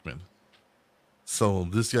 not Druckmann. So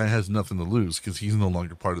this guy has nothing to lose because he's no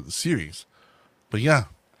longer part of the series. But yeah,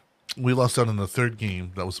 we lost out on the third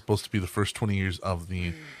game that was supposed to be the first 20 years of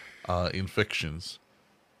the infections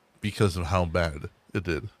because of how bad it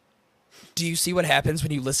did. Do you see what happens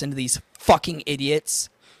when you listen to these fucking idiots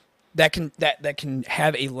that can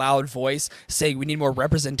have a loud voice saying we need more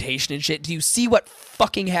representation and shit? Do you see what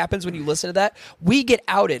fucking happens when you listen to that? We get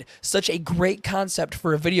outed such a great concept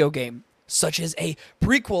for a video game, such as a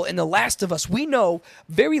prequel in The Last of Us. We know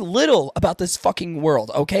very little about this fucking world,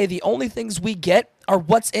 okay? The only things we get are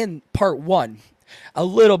what's in part 1. A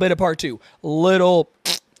little bit of part 2. Little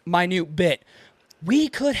minute bit. We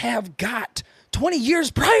could have got 20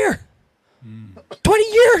 years prior.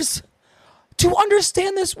 20 years to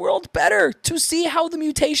understand this world better, to see how the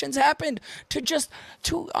mutations happened,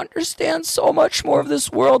 to understand so much more of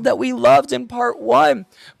this world that we loved in part 1.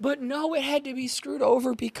 But no, it had to be screwed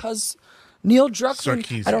over because Neil Druckmann.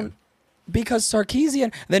 Sarkeesian. I don't. Because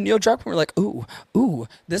Sarkeesian, then Neil Druckmann were like, ooh,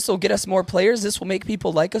 this will get us more players. This will make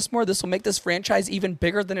people like us more. This will make this franchise even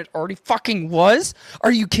bigger than it already fucking was.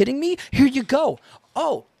 Are you kidding me? Here you go.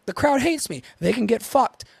 Oh, the crowd hates me. They can get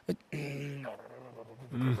fucked. Yep.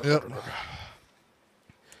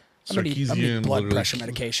 I'm gonna need blood literally- pressure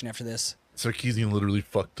medication after this. Sarkeesian literally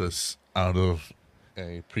fucked us out of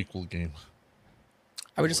a prequel game.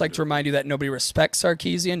 I would just like to remind you that nobody respects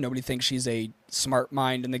Sarkeesian. Nobody thinks she's a smart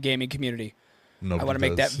mind in the gaming community. Nobody I want to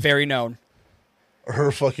make that does. very known.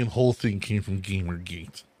 Her fucking whole thing came from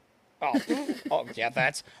Gamergate. Oh yeah,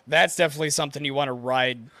 that's definitely something you want to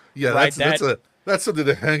ride. Yeah, ride that's something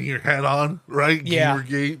to hang your hat on, right? Yeah.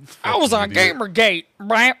 Gamergate. I was on Fucking idiot. Gamergate,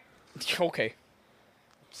 right? Okay.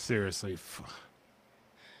 Seriously.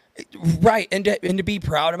 Right, and to be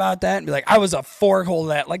proud about that and be like, I was a fork-hole of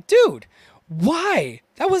that. Like, dude, why?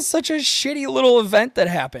 That was such a shitty little event that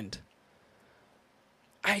happened.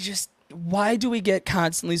 Why do we get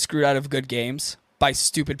constantly screwed out of good games by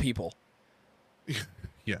stupid people?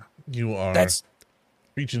 Yeah, you are That's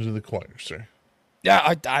preaching to the choir, sir.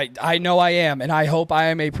 yeah, I know I am, and I hope I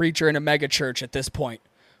am a preacher in a mega church at this point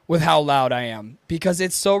with how loud I am, because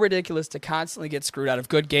it's so ridiculous to constantly get screwed out of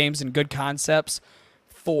good games and good concepts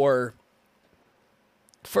for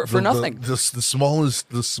nothing. The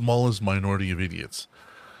smallest minority of idiots.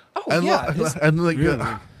 Oh And yeah, and like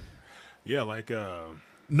Yeah. Yeah, like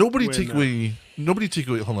nobody when, take away.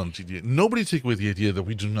 Hold on, GD. Nobody take away the idea that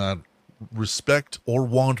we do not respect or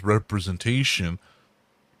want representation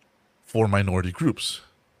for minority groups.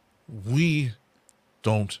 We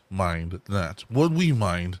don't mind that. What we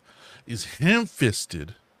mind is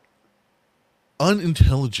ham-fisted,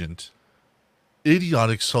 unintelligent,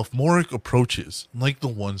 idiotic, sophomoric approaches like the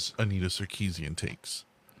ones Anita Sarkeesian takes.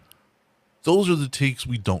 Those are the takes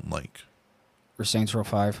we don't like. for Saints Row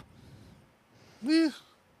 5. Eh,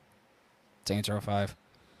 Saints Row 5.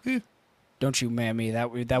 eh. Don't you man me.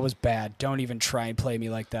 That was bad. Don't even try and play me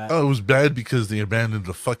like that. Oh, it was bad because they abandoned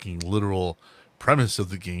the fucking literal premise of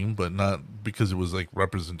the game, but not because it was like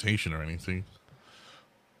representation or anything.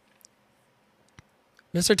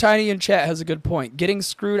 Mr. Tiny in chat has a good point. Getting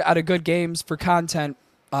screwed out of good games for content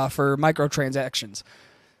for microtransactions.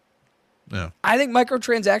 Yeah. I think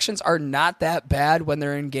microtransactions are not that bad when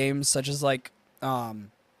they're in games such as like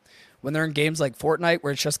when they're in games like Fortnite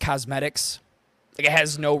where it's just cosmetics. Like it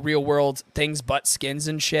has no real world things but skins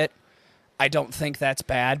and shit. I don't think that's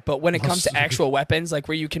bad. But when it comes to actual weapons, like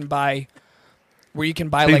where you can buy Pay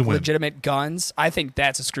to like win. legitimate guns, I think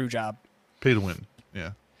that's a screw job. Pay to win.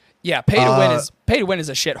 Yeah. Yeah, pay to win is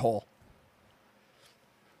a shithole.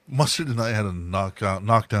 Mustard and I had a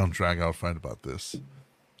knockdown, drag out fight about this.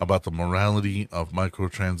 About the morality of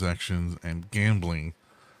microtransactions and gambling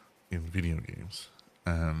in video games.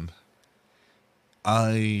 And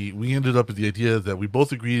we ended up with the idea that we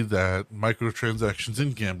both agreed that microtransactions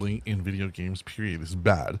and gambling in video games, period, is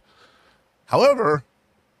bad. However,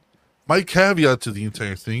 my caveat to the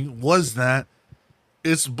entire thing was that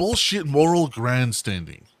it's bullshit moral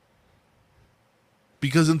grandstanding.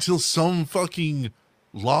 Because until some fucking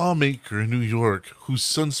lawmaker in New York whose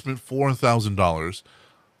son spent $4,000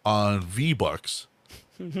 on V-Bucks,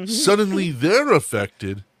 suddenly they're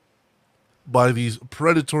affected by these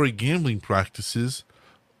predatory gambling practices.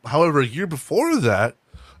 However, a year before that,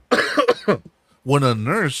 when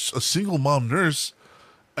a single mom nurse,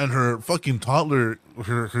 and her fucking toddler,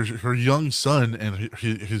 her young son and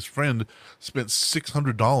his friend spent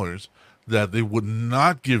 $600 that they would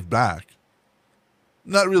not give back.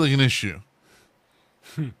 Not really an issue.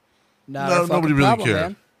 Not a fucking Nobody really problem, cared.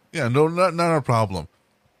 man. Yeah, no, not our problem.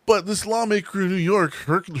 But this lawmaker in New York,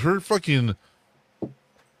 her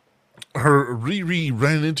Riri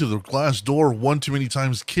ran into the glass door one too many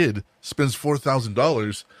times kid, spends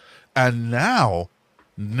 $4,000, and now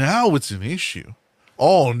it's an issue.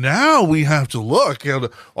 Oh, now we have to look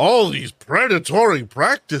at all these predatory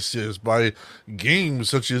practices by games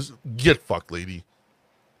such as get fucked, lady.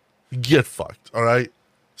 Get fucked, all right?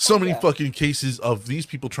 So many fucking cases of these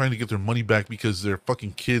people trying to get their money back because their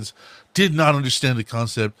fucking kids did not understand the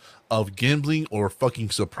concept of gambling or fucking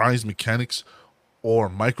surprise mechanics or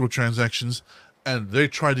microtransactions, and they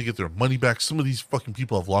tried to get their money back. Some of these fucking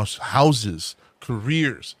people have lost houses,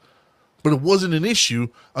 careers, but it wasn't an issue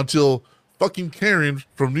until fucking Karen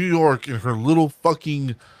from New York and her little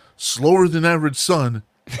fucking slower than average son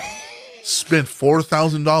spent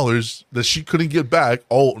 $4,000 that she couldn't get back.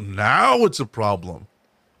 Oh, now it's a problem.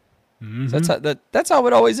 Mm-hmm. That's how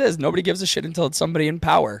it always is. Nobody gives a shit until it's somebody in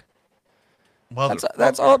power.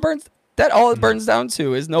 That's all it burns. That all it burns down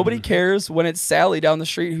to is nobody cares when it's Sally down the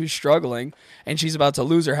street who's struggling and she's about to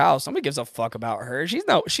lose her house. Nobody gives a fuck about her.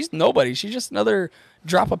 She's nobody. She's just another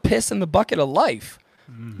drop of piss in the bucket of life.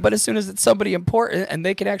 But as soon as it's somebody important and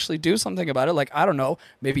they can actually do something about it, like, I don't know,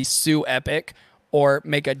 maybe sue Epic or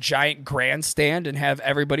make a giant grandstand and have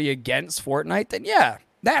everybody against Fortnite, then yeah,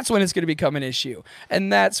 that's when it's going to become an issue.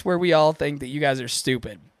 And that's where we all think that you guys are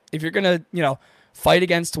stupid. If you're going to, fight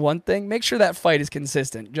against one thing, make sure that fight is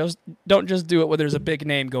consistent. Don't just do it when there's a big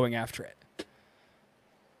name going after it.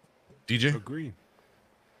 DJ? Agreed.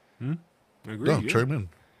 Agreed. No, yeah. chime in.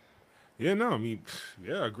 Yeah, no, I mean,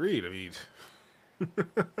 yeah, agreed. I mean,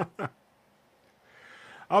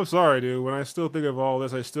 I'm sorry, dude. When I still think of all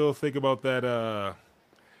this, I still think about that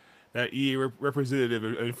EA representative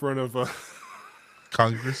in front of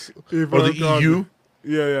Congress? in Or front the of Congress. EU?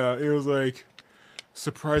 Yeah. It was like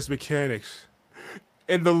surprise mechanics,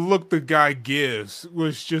 and the look the guy gives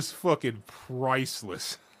was just fucking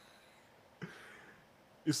priceless.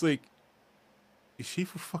 It's like, is she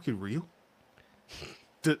for fucking real?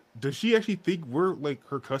 Does she actually think we're like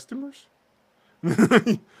her customers?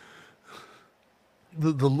 The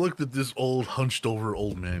look that this old, hunched over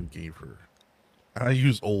old man gave her. And I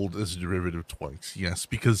use old as a derivative twice, yes,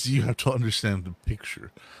 because you have to understand the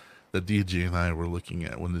picture that DJ and I were looking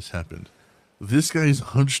at when this happened. This guy is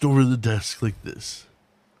hunched over the desk like this.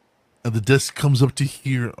 And the desk comes up to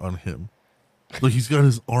here on him. Like he's got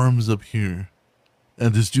his arms up here.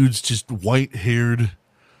 And this dude's just white haired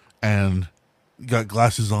and got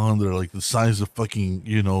glasses on that are like the size of fucking,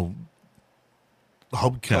 Coke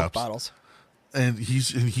hubcaps. bottles. And he's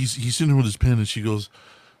sitting there with his pen, and she goes,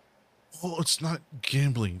 "Oh, it's not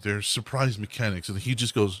gambling. There's surprise mechanics." And he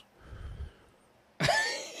just goes,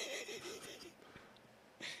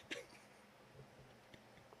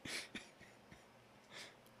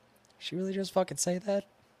 She really just fucking say that?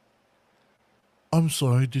 "I'm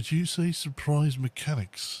sorry, did you say surprise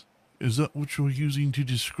mechanics? Is that what you're using to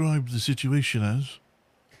describe the situation as?"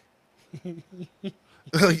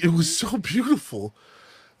 Like, it was so beautiful.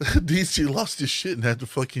 DC lost his shit and had to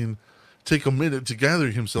fucking take a minute to gather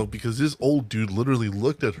himself because this old dude literally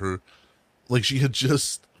looked at her like she had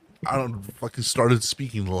just, I don't know, fucking started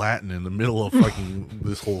speaking Latin in the middle of fucking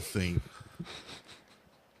this whole thing.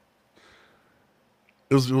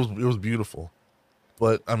 It was beautiful.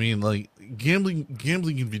 But I mean, like, gambling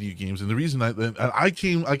in video games, and the reason I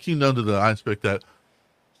came down to the aspect that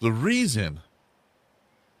the reason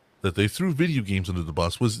that they threw video games under the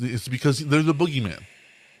bus it's because they're the boogeyman.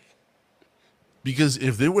 Because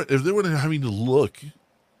if they were having to look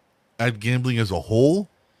at gambling as a whole,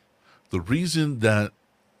 the reason that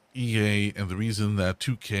EA and the reason that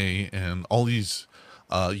 2K and all these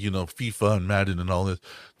FIFA and Madden and all this,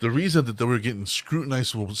 the reason that they were getting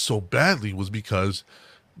scrutinized so badly was because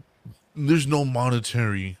there's no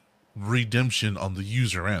monetary redemption on the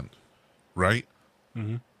user end, right?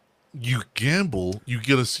 Mm-hmm. You gamble, you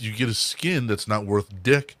get a skin that's not worth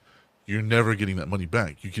dick. You're never getting that money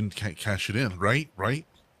back. You can't cash it in, right? Right?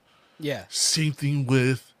 Yeah. Same thing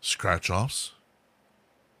with scratch offs.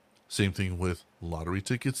 Same thing with lottery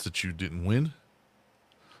tickets that you didn't win.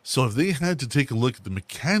 So if they had to take a look at the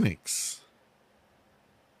mechanics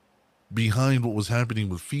behind what was happening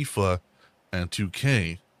with FIFA and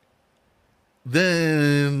 2K,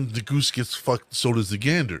 then the goose gets fucked, so does the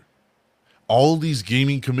gander. All these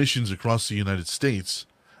gaming commissions across the United States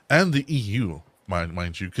and the EU,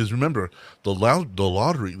 mind you, because remember, the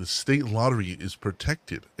lottery, the state lottery is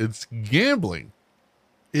protected. It's gambling.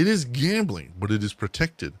 It is gambling, but it is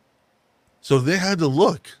protected. So they had to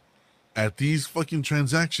look at these fucking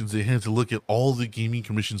transactions. They had to look at all the gaming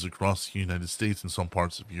commissions across the United States and some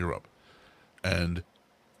parts of Europe. And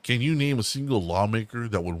can you name a single lawmaker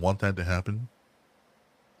that would want that to happen?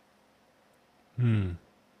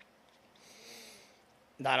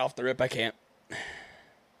 Not off the rip, I can't.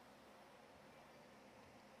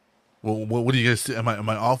 Well, what do you guys think? Am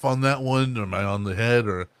I off on that one? Or am I on the head?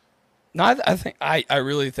 Or No, I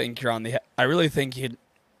really think you're on the head. I really think you'd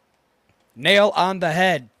nail on the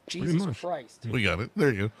head. Jesus much. Christ. we got it.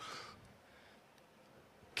 There you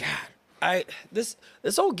go. God, this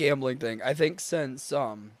whole gambling thing, I think since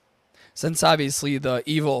obviously the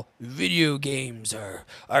evil video games are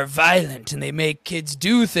violent and they make kids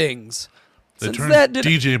do things. They Since turned that did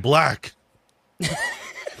DJ Black.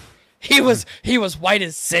 he was white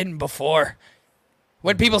as sin before.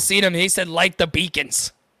 When people seen him, he said, "Light the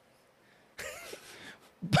beacons."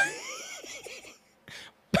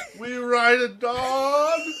 We ride a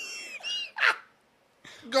dog.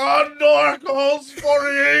 God, no alcohol's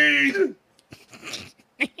 48.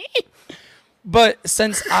 But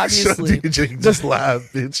since obviously, DJ, just laugh,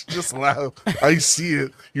 bitch. Just laugh. I see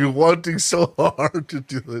it. You're wanting so hard to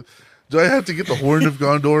do it. Do I have to get the Horn of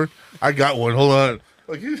Gondor? I got one. Hold on.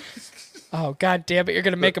 Like, oh god damn it, you're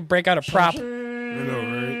gonna make him break out a prop. I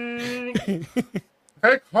know, right?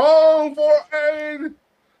 heck home for aid.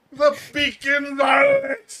 The beacon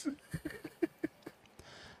violence.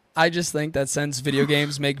 I just think that since video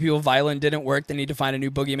games make people violent didn't work, they need to find a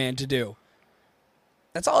new boogeyman to do.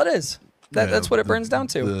 That's all it is. That's what it burns down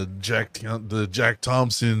to. The Jack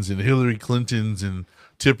Thompsons and Hillary Clintons and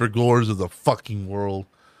Tipper Gores of the fucking world.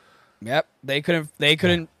 Yep, they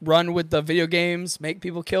couldn't run with the video games, make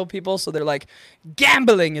people kill people, so they're like,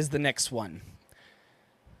 gambling is the next one.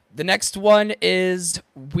 The next one is,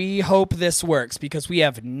 we hope this works because we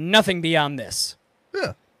have nothing beyond this.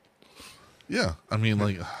 Yeah. Yeah. I mean,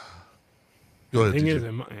 like, go ahead. The thing is,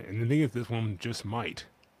 DJ. and the thing is, this one just might.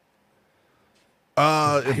 It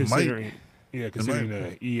might. Considering, yeah, considering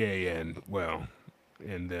the EA and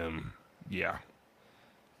yeah,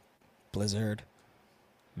 Blizzard.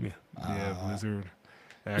 yeah, Blizzard.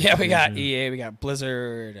 Yeah, we got Activision. EA, we got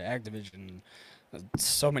Blizzard, Activision.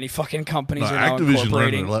 So many fucking companies No, are now Activision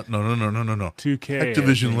incorporating. learned no. 2K. I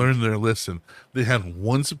Activision think. learned their lesson. They had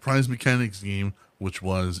one surprise mechanics game, which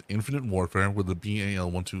was Infinite Warfare with the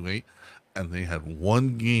BAL128, and they had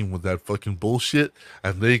one game with that fucking bullshit,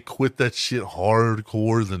 and they quit that shit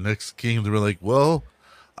hardcore. The next game, they were like, well,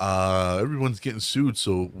 everyone's getting sued,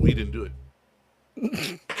 so we didn't do it.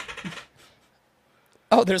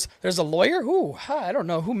 Oh, there's a lawyer? Ooh, I don't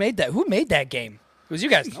know. Who made that? Who made that game? It was you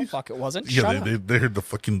guys. No, fuck, it wasn't. Yeah, Shut up. they heard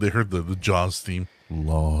the Jaws theme.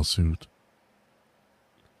 Lawsuit.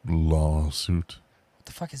 What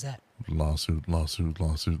the fuck is that? Lawsuit. I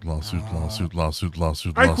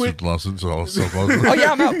quit. Oh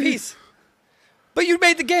yeah, I'm out. Peace. But you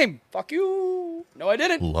made the game. Fuck you. No, I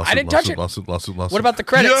didn't. I didn't touch it. Lawsuit. What about the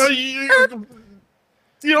credits?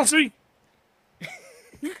 DLC.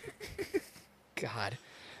 God,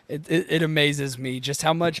 it amazes me just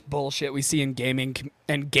how much bullshit we see in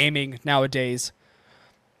gaming nowadays.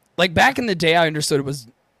 Like back in the day, I understood it was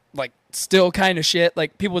like still kind of shit.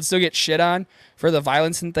 Like people would still get shit on for the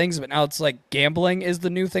violence and things, but now it's like gambling is the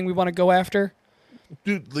new thing we want to go after.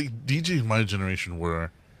 Dude, like DJ in my generation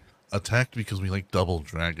were attacked because we like Double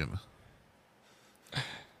Dragon.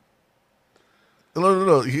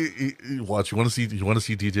 No. Watch. You want to see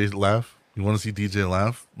DJ laugh? You want to see DJ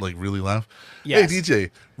laugh? Like really laugh? Yes. Hey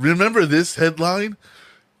DJ, remember this headline?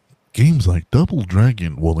 Games like Double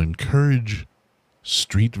Dragon will encourage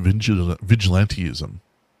street vigilantism.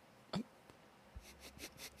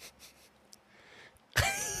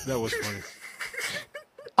 That was funny.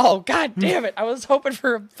 Oh god damn it! I was hoping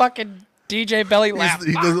for a fucking DJ belly laugh.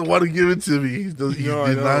 He doesn't want to give it to me. He's No, I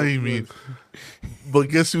know, denying me. But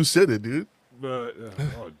guess who said it, dude? But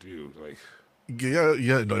oh, dude, like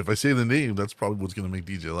Yeah. No, if I say the name, that's probably what's gonna make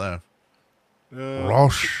DJ laugh. uh,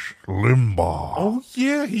 Rush Limbaugh. oh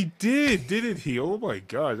yeah, he didn't he? Oh my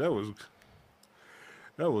god, that was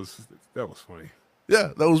funny.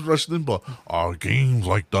 Yeah, that was Rush Limbaugh. Games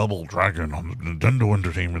like Double Dragon on the Nintendo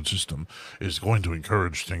Entertainment System is going to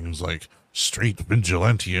encourage things like street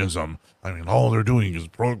vigilantism. I mean, all they're doing is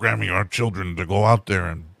programming our children to go out there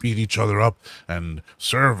and beat each other up and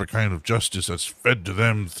serve a kind of justice that's fed to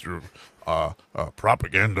them through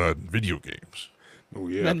propaganda and video games. Oh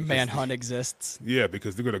yeah, Then because- Manhunt exists. Yeah,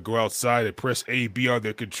 because they're gonna go outside and press A, B on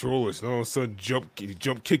their controllers, and all of a sudden jump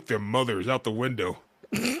kick their mothers out the window.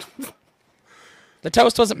 The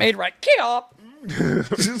toast wasn't made right. Get up.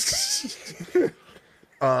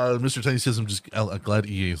 Mr. Tiny says, I'm just glad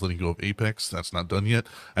EA is letting go of Apex. That's not done yet.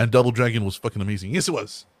 And Double Dragon was fucking amazing. Yes, it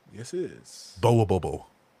was. Yes, it is. Bobo. Bobo.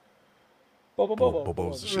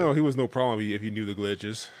 Bobo's the shit. No, he was no problem if you knew the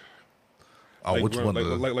glitches. Oh, which one?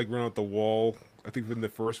 Like run out the wall. I think in the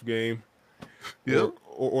first game. Yeah.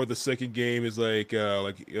 Or the second game is like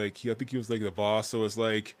I think he was like the boss, so it's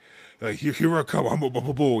like here I come, I'm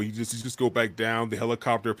a you just go back down the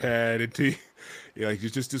helicopter pad until you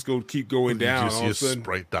just go keep going down. You just All see of a a sudden,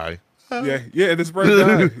 sprite die. yeah, this sprite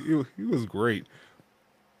died. He was great.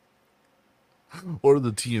 Or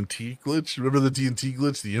the TNT glitch. Remember the TNT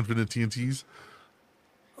glitch? The infinite TNTs?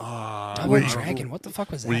 Double Dragon. What the fuck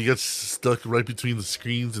was Where you that? get stuck right between the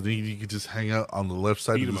screens and then you could just hang out on the left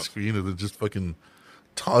side Beat of 'em the up. screen and then just fucking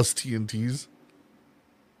toss TNTs.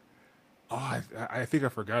 Oh, I think I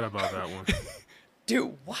forgot about that one.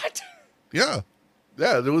 Dude, what? Yeah.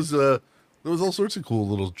 Yeah, there was all sorts of cool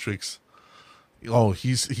little tricks. Oh,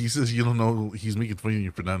 he says you don't know, he's making fun of you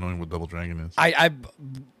for not knowing what Double Dragon is. I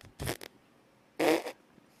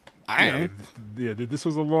I yeah, this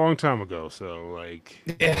was a long time ago. So like,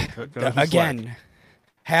 yeah, cut us some slack. again,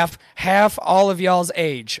 half all of y'all's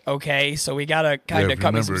age. Okay, so we gotta kind Yeah, of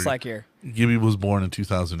cut me some remember- slack here. Gibby was born in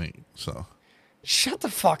 2008, so Shut the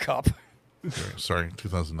fuck up. sorry,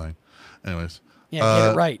 2009. Anyways, Yeah,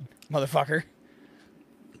 get it right, motherfucker.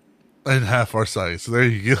 and half our size. So there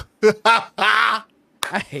you go.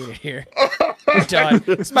 I hate it here. We're done.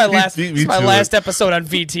 This is my last. me This is my too. last episode on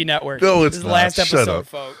VT Network. No, it's this is the not. last Shut episode, up.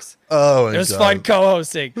 folks. Oh my It was god. fun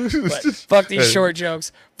co-hosting. But fuck these Hey. short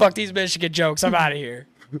jokes. Fuck these Michigan jokes. I'm out of here.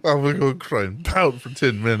 I'm gonna go cry and pout for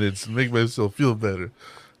 10 minutes and make myself feel better,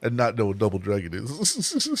 and not know what Double Dragon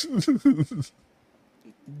is.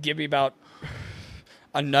 Give me about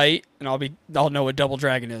a night, and I'll know what Double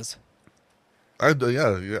Dragon is.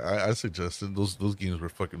 I suggested those games were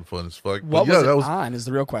fucking fun as fuck. What But yeah, was it that was on? Is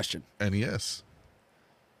the real question. NES.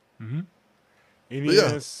 NES,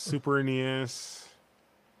 yeah. Super NES.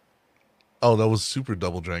 Oh, that was Super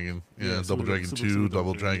Double Dragon. Yeah, Yeah, Double Dragon 2, Super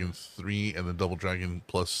Double Dragon, Dragon 3, and then Double Dragon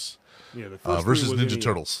Plus Yeah, the first three versus was Ninja NES.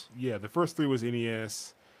 Turtles. Yeah, the first three was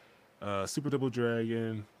NES. Super Double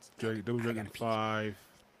Dragon, Double Dragon 5.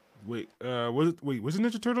 Wait, was it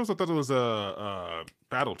Ninja Turtles? I thought it was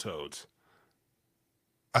Battletoads.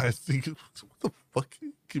 I think what the fuck?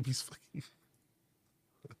 Gibby's fucking.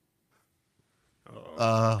 Hold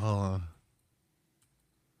on.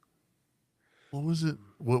 What was it?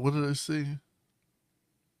 What did I say?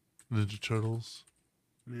 Ninja Turtles.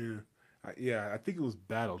 Yeah, I think it was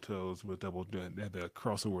Battletoads with the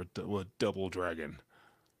crossover with Double Dragon.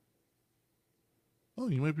 Oh,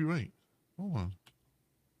 you might be right. Hold on.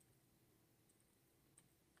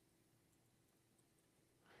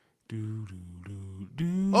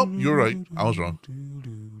 Oh, you're right. I was wrong.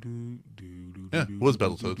 Yeah, it was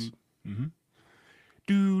Battletoads.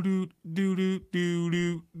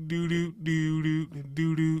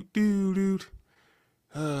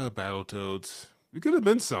 Battletoads. It could have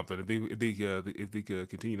been something if they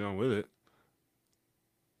continued on with it.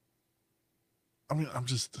 I mean, I'm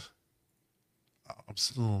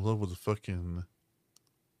still in love with the fucking.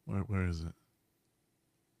 Where is it?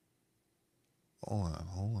 Hold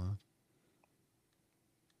on.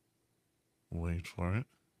 Wait for it.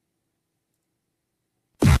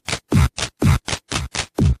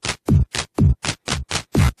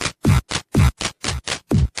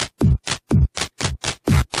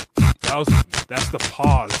 That's the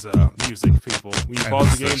pause music, people. When you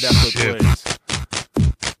pause the game, That's the that's what shit. plays.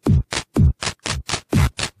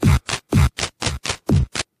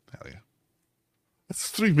 Hell yeah. That's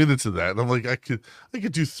 3 minutes of that. And I'm like, I could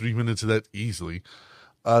do 3 minutes of that easily.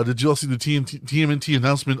 Did you all see the TMNT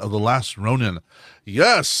announcement of The Last Ronin?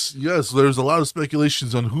 Yes. There's a lot of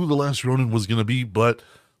speculations on who The Last Ronin was going to be, but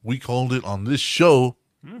we called it on this show.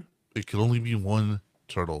 It could only be one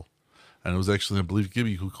turtle. And it was actually, I believe,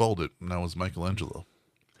 Gibby who called it, and that was Michelangelo.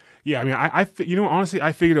 Yeah, I mean, honestly,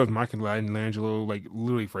 I figured it was Michelangelo, like,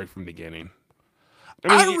 literally right from the beginning.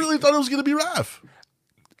 I really thought it was going to be Raph.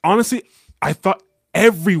 Honestly, I thought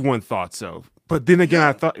everyone thought so. But then again,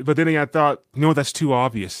 I thought, no, that's too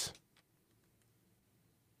obvious.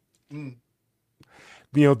 You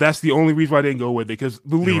know, that's the only reason why I didn't go with it. Because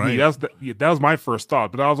believe me, right. that was my first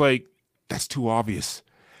thought. But I was like, that's too obvious.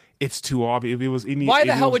 It's too obvious. If it was any, Why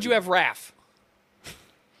the hell would you have Raph?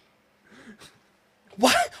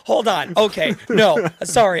 What? Hold on. Okay. No.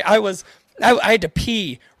 Sorry. I had to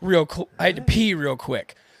pee real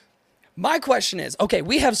quick. My question is, okay,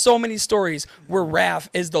 we have so many stories where Raph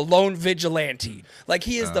is the lone vigilante. Like,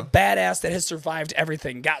 he is the badass that has survived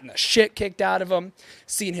everything, gotten the shit kicked out of him,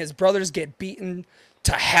 seen his brothers get beaten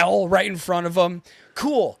to hell right in front of him.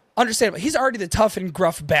 Cool. Understandable. He's already the tough and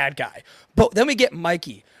gruff bad guy. But then we get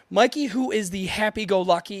Mikey. Mikey, who is the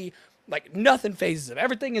happy-go-lucky, like, nothing phases him.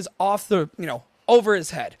 Everything is off the, over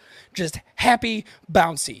his head. Just happy,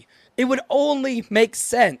 bouncy. It would only make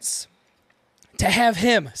sense to have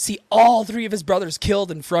him see all three of his brothers killed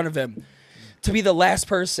in front of him, to be the last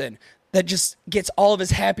person that just gets all of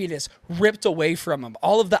his happiness ripped away from him,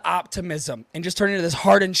 all of the optimism, and just turn into this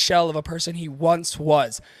hardened shell of a person he once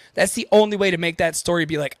was. That's the only way to make that story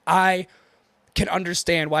be like, I can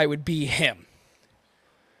understand why it would be him.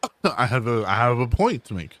 I have a point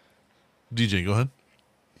to make. DJ, go ahead.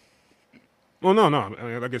 Well, no. I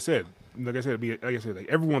mean, like I said, like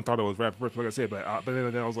everyone thought it was Raph first. Like I said, but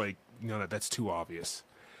then I was like, that's too obvious.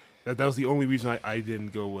 That was the only reason I didn't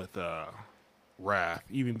go with Raph.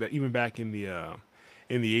 Even back in the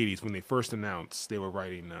 80s when they first announced they were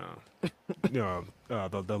writing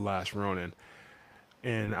the Last Ronin,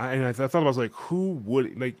 and I thought I was like, who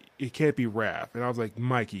would, like, it can't be Raph, and I was like,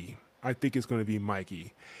 Mikey. I think it's going to be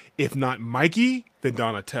Mikey. If not Mikey, then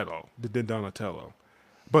Donatello.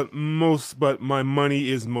 But my money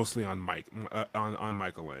is mostly on on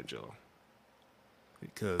Michelangelo.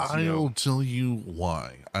 Because I'll tell you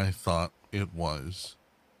why I thought it was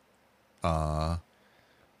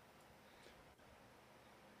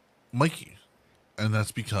Mikey. And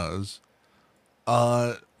that's because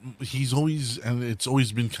he's always, and it's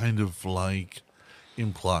always been kind of like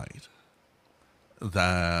implied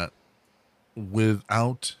that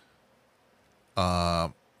without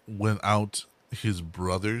his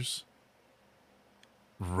brothers,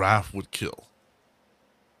 Raph would kill.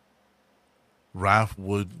 Raph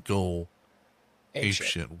would go ape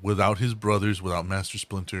shit. Without his brothers, without Master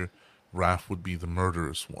Splinter, Raph would be the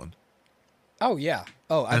murderous one. Oh yeah.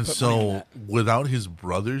 Oh, I And put money on so, that. without his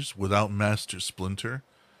brothers, without Master Splinter,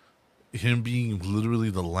 him being literally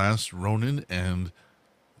the last Ronin and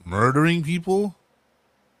murdering people,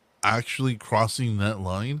 actually crossing that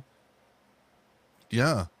line,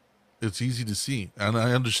 yeah, it's easy to see. And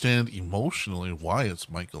I understand emotionally why it's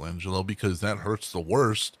Michelangelo, because that hurts the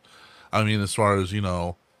worst. I mean, as far as,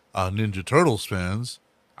 Ninja Turtles fans,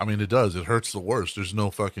 I mean, it does. It hurts the worst. There's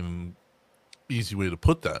no fucking easy way to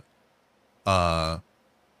put that.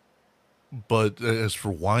 But as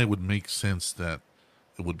for why it would make sense that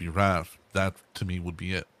it would be Raph, that to me would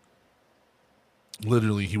be it.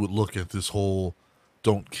 Literally, he would look at this whole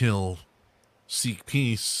don't kill, seek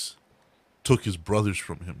peace, took his brothers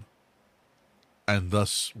from him, and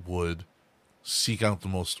thus would seek out the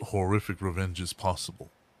most horrific revenges possible.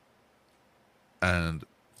 And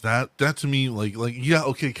that to me, like yeah,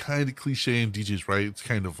 okay, kind of cliche, and DJ's right, it's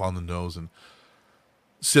kind of on the nose and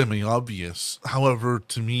semi-obvious. However,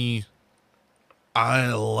 to me,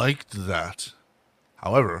 I liked that.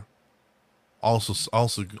 However,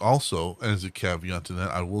 also, as a caveat to that,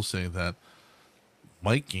 I will say that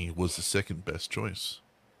Mikey was the second best choice,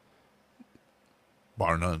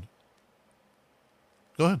 bar none.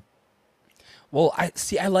 Go ahead. Well, I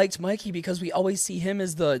liked Mikey because we always see him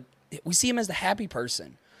as the happy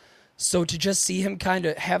person. So to just see him kind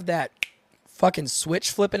of have that fucking switch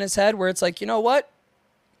flip in his head where it's like, you know what?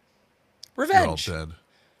 Revenge. You're all dead.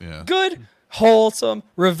 Yeah. Good, wholesome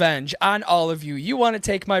revenge on all of you. You want to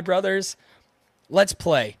take my brothers? Let's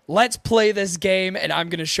play. Let's play this game, and I'm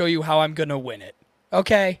going to show you how I'm going to win it.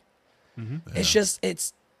 Okay? It's just,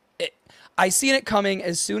 I seen it coming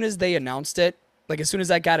as soon as they announced it. Like, as soon as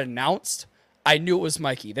that got announced, I knew it was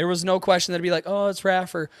Mikey. There was no question that it'd be like, oh, it's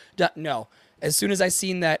Raph or... No. As soon as I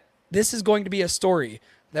seen that this is going to be a story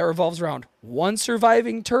that revolves around one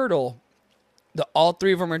surviving turtle, all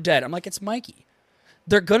three of them are dead. I'm like, it's Mikey.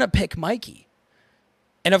 They're going to pick Mikey.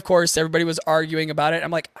 And, of course, everybody was arguing about it.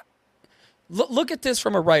 I'm like, look at this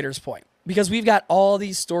from a writer's point. Because we've got all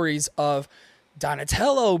these stories of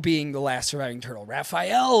Donatello being the last surviving turtle,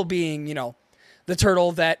 Raphael being, the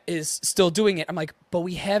turtle that is still doing it. I'm like, but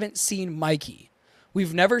we haven't seen Mikey.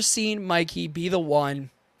 We've never seen Mikey be the one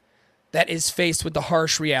that is faced with the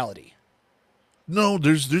harsh reality. No,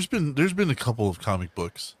 there's been a couple of comic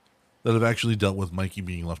books that have actually dealt with Mikey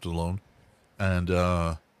being left alone and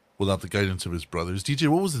without the guidance of his brothers. DJ,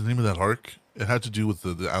 what was the name of that arc? It had to do with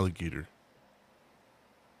the alligator.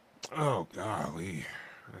 Oh golly,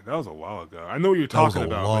 that was a while ago. I know what you're That was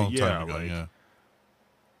talking a about. long but time ago, like, yeah.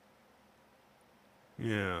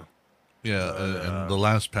 Yeah. Yeah, and the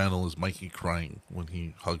last panel is Mikey crying when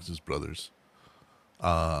he hugs his brothers.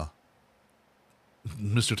 Mr.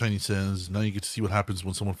 Tiny says, now you get to see what happens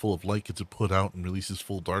when someone full of light gets it put out and releases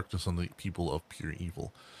full darkness on the people of pure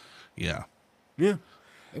evil. Yeah. Yeah.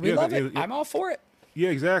 We love it. I'm all for it. Yeah,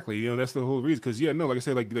 exactly. That's the whole reason. Because like I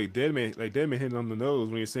said, like Deadman hitting on the nose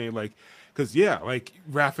when you're saying because like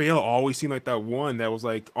Raphael always seemed like that one that was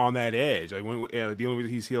like on that edge. Like when the only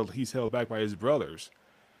reason he's held back by his brothers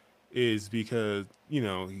is because he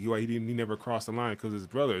never crossed the line because of his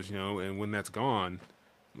brothers. And when that's gone,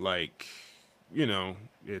 like it's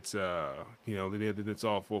it's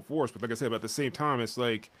all full force. But like I said, but at the same time, it's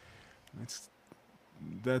like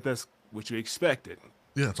that's what you expected.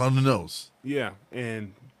 Yeah, it's on the nose. Yeah,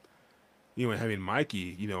 and having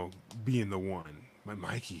Mikey, being the one,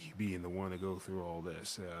 Mikey being the one to go through all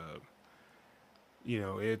this,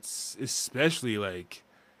 it's especially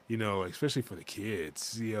especially for the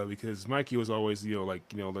kids, because Mikey was always the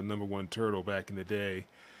number one turtle back in the day,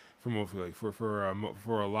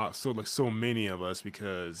 for a lot, so many of us,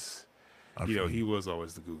 because he was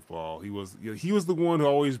always the goofball. He was the one who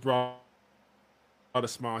always brought a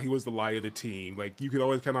smile. He was the light of the team. Like, you could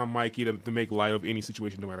always count on Mikey to make light of any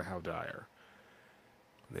situation, no matter how dire.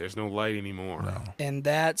 There's no light anymore. No. And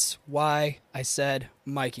that's why I said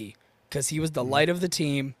Mikey, because he was the light of the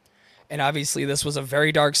team. And obviously this was a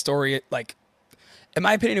very dark story. Like, in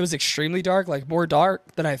my opinion, it was extremely dark, like more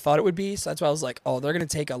dark than I thought it would be. So that's why I was like, oh, they're going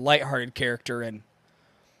to take a lighthearted character and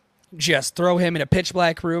just throw him in a pitch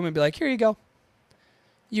black room and be like, here you go.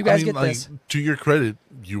 You guys get this. To your credit,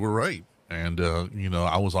 you were right. And,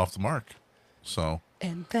 I was off the mark. So.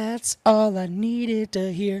 And that's all I needed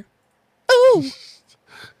to hear. Ooh!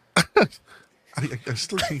 I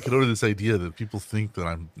still can't get over this idea that people think that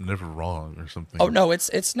I'm never wrong or something. Oh, no,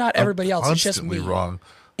 it's not everybody else. It's just me. Wrong.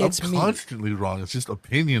 It's I'm me. constantly wrong. It's just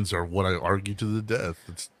opinions are what I argue to the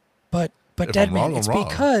death. But if Dead I'm Man, wrong, it's I'm wrong.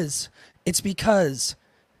 because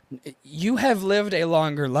you have lived a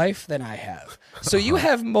longer life than I have. So you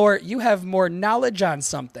have more knowledge on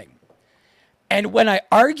something. And when I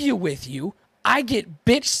argue with you, I get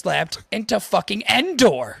bitch slapped into fucking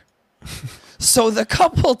Endor. So the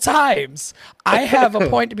couple times I have a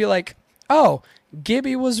point to be like, oh,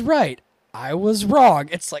 Gibby was right. I was wrong.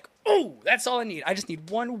 It's like, oh, that's all I need. I just need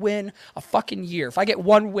one win a fucking year. If I get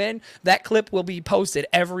one win, that clip will be posted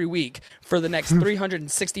every week for the next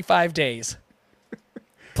 365 days.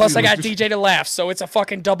 Plus, I got DJ to laugh, so it's a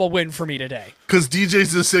fucking double win for me today. Because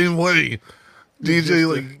DJ's the same way.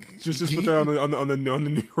 DJ, just put that on the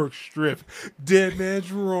New York Strip. Dead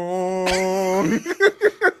man's wrong.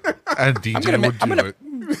 And DJ would do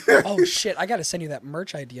it. Oh, shit. I got to send you that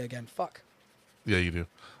merch idea again. Fuck. Yeah, you do.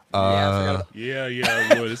 Yeah, I forgot. Yeah,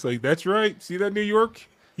 but it's like, that's right. See that New York?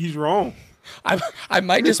 He's wrong. I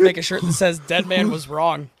might just make a shirt that says Dead Man was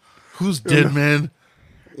wrong. Who's Dead Man?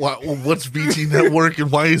 What's VT Network and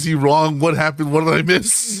why is he wrong? What happened? What did I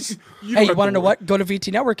miss? Hey, you want to know what? Go to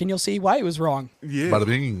VT Network and you'll see why he was wrong. Yeah. Bada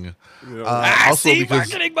bing. Also see, because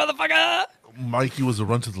marketing, motherfucker. Mikey was a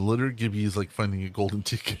run to the litter. Gibby is like finding a golden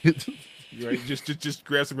ticket. Right, just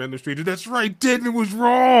grab some random stranger. That's right, Deadman was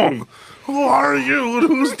wrong. Who are you? And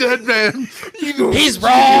who's Dead Man? He's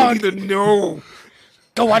wrong. You need to know.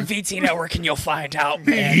 Go on VT Network and you'll find out,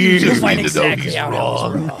 man. You You'll just find need to know exactly he's how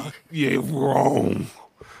wrong. it was wrong. Yeah, wrong.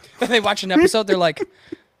 They watch an episode, they're like,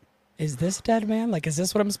 is this Dead Man? Like, is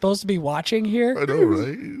this what I'm supposed to be watching here? I know, right?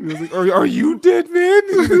 It was like, are you dead,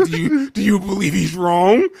 man? Do you believe he's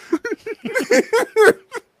wrong?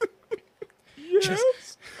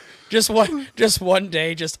 Yes. Just one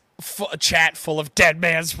day, a chat full of Dead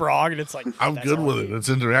Man's wrong, and it's like, I'm that's good all with I it. need. It's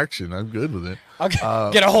interaction. I'm good with it.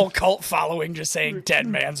 I'll get a whole cult following just saying Dead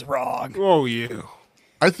Man's wrong. Oh yeah.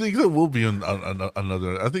 I think that will be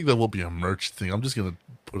another. I think that will be a merch thing. I'm just gonna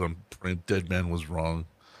put on print. Dead Man was wrong.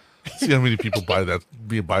 See how many people buy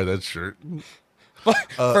that shirt.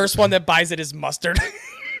 First one that buys it is Mustard.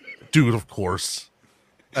 Dude, of course.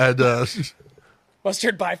 And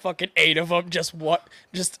Mustard buy fucking 8 of them. Just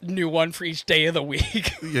new one for each day of the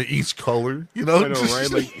week. yeah, each color. You know, I know,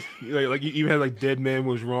 right? Like you even had like Dead Man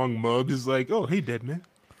was wrong mugs. It's like, oh hey, Dead Man.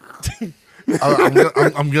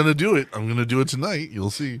 I'm gonna do it. I'm gonna do it tonight.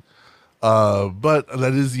 You'll see. But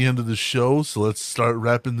that is the end of the show. So let's start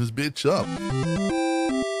wrapping this bitch up.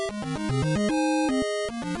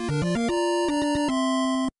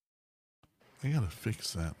 I gotta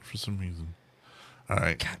fix that for some reason. All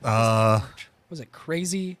right. Was it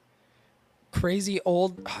crazy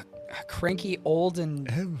old, cranky old and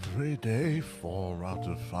Every day, 4 out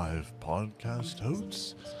of 5 podcast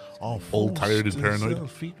hosts are Old, tired, and forced to paranoid?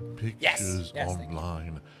 selfie pictures Yes, thank you.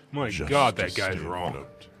 online. My just God, to that guy's stay wrong.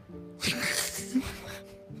 afloat.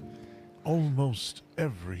 Almost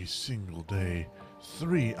every single day,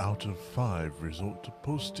 3 out of 5 resort to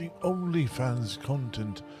posting OnlyFans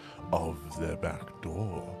content of their back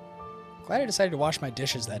door. glad I decided to wash my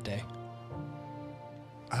dishes that day.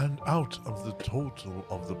 And out of the total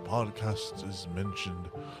of the podcasters mentioned,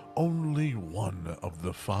 only 1 of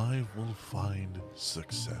the 5 will find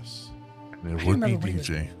success. And it would be remember when he was-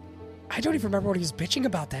 DJ. I don't even remember what he was bitching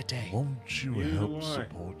about that day. Won't you Neither help do I.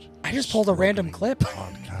 support? I just pulled a random struggling clip.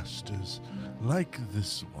 Podcasters like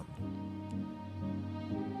this one.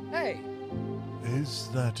 Hey. Is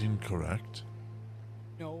that incorrect?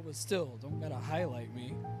 No, but still, don't gotta highlight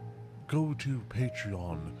me. Go to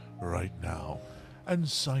Patreon right now and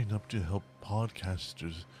sign up to help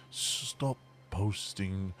podcasters stop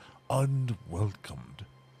posting unwelcomed,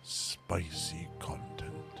 spicy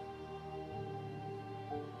content.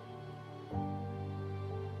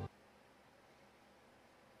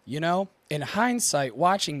 You know, in hindsight,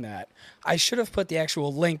 watching that, I should have put the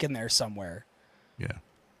actual link in there somewhere. Yeah.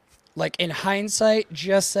 Like in hindsight,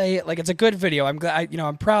 just say it. Like it's a good video. I'm glad.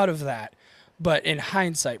 I'm proud of that. But in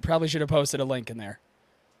hindsight, probably should have posted a link in there.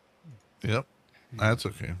 Yep. That's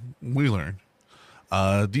okay. We learn.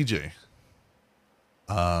 DJ.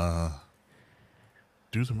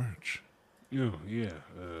 Do the merch. Oh yeah.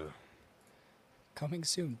 Coming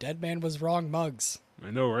soon. Dead Man Was Wrong mugs.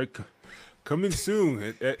 I know, right? Coming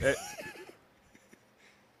soon at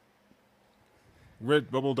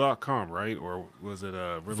redbubble.com, right? Or was it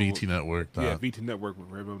VT Network. Yeah, VT Network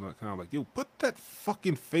with redbubble.com. Like, yo, put that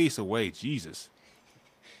fucking face away, Jesus.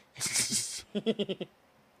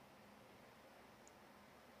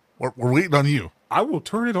 We're waiting on you. I will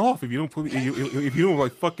turn it off if you don't put me, if you don't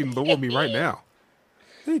like fucking lower me right now.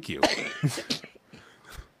 Thank you.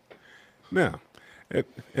 Now, at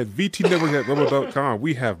VTNetwork.rebel.com,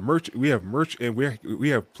 we have merch, and we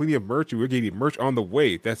have plenty of merch, and we're getting merch on the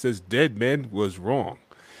way that says "Dead Man Was Wrong."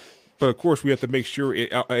 But of course, we have to make sure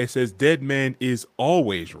it says "Dead Man is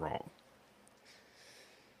always wrong"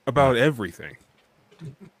 about everything.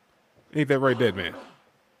 Ain't that right, Dead Man?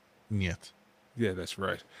 Yet. Yeah, that's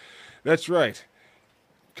right. That's right.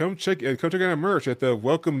 Come check out our merch at the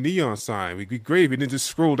welcome neon sign. It'd be great if you didn't just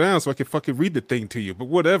scroll down so I could fucking read the thing to you. But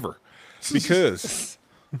whatever, because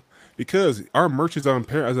our merch is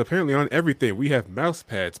apparently on everything. We have mouse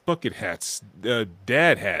pads, bucket hats,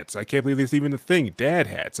 dad hats. I can't believe there's even a thing. Dad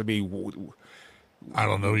hats. I mean, I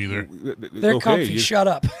don't know either. They're comfy. Shut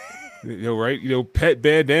up. You know, right? You know, pet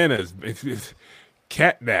bandanas,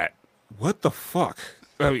 cat nat. What the fuck?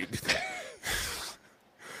 I mean.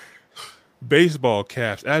 Baseball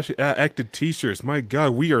caps, active T-shirts. My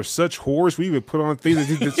God, we are such whores. We would put on things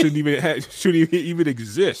that shouldn't even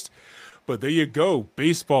exist. But there you go,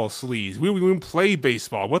 baseball sleeves. We don't even play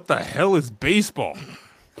baseball. What the hell is baseball?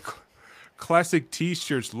 Classic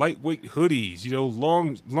T-shirts, lightweight hoodies. You know,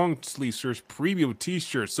 long sleeve shirts, premium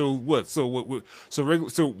T-shirts. So what? So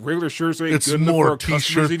regular shirts ain't It's good enough for more our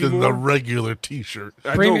customers T-shirt than anymore? the regular T-shirt. I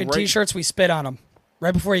know, Premium right? T-shirts, we spit on them.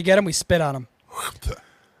 Right before you get them, we spit on them.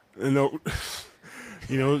 You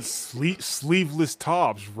know, sleeveless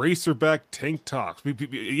tops, racerback tank tops.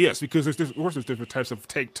 Yes, because there's different types of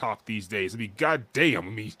tank top these days. I mean, goddamn.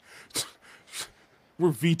 I mean,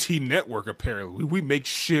 we're VT Network apparently. We make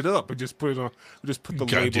shit up and just put it on. We just put the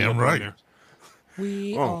Goddamn label right. on there.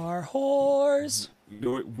 We are whores. You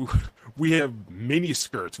know, we have mini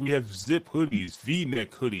skirts. We have zip hoodies,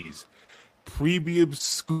 V-neck hoodies, premium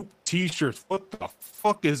scoop T-shirts. What the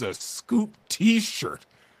fuck is a scoop T-shirt?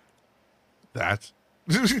 That's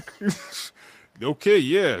Okay,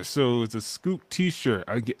 yeah. So it's a scoop T-shirt.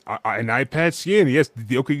 I get an iPad skin. Yes,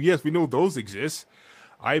 okay, yes, we know those exist.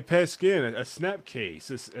 iPad skin, a snap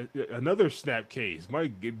case, another snap case.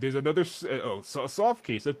 There's another a soft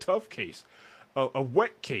case, a tough case, a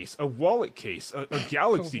wet case, a wallet case, a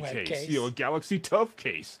Galaxy case. You know, a Galaxy tough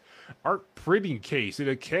case, art printing case, and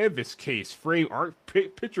a canvas case, frame art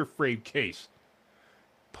picture frame case,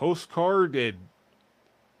 postcard and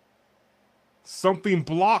something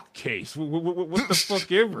block case. What the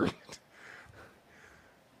fuck ever?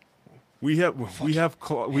 We have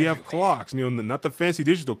clocks. You know, not the fancy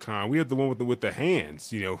digital kind. We have the one with the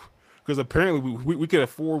hands. You know, because apparently we can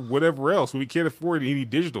afford whatever else. We can't afford any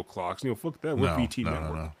digital clocks. You know, fuck that. We're VT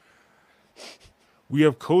Network. No. We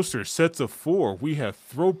have coasters, sets of 4. We have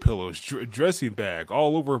throw pillows, dressing bag,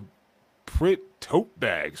 all over print tote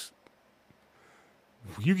bags.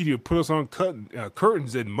 You can even put us on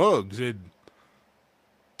curtains and mugs and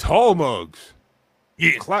tall mugs.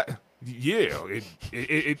 Yeah.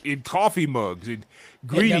 In coffee mugs, in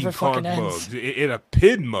greeting card mugs, in a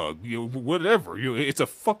pin mug, you know, whatever. You know, it's a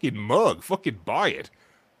fucking mug. Fucking buy it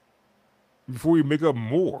before you make up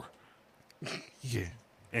more. Yeah.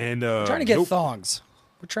 And We're trying to get thongs.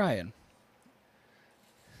 We're trying.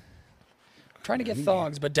 I'm trying to get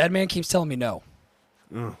thongs, but Dead Man keeps telling me no.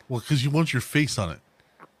 Well, because you want your face on it.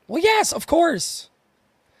 Well, yes, of course.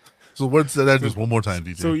 So what's that address one more time,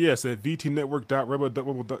 DJ? So yes, at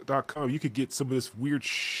vtnetwork.rebel.com, you could get some of this weird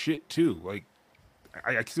shit too. Like,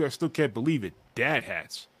 I still can't believe it. Dad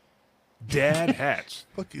hats. Dad hats.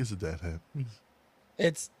 Fuck is a dad hat?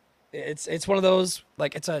 It's one of those,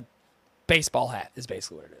 like, it's a baseball hat is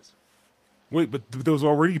basically what it is. Wait, but there's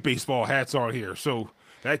already baseball hats on here, so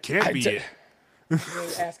that can't be it. You're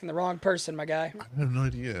asking the wrong person, my guy. I have no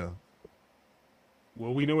idea.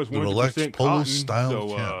 Well, we know it's The 100% relaxed polo cotton, style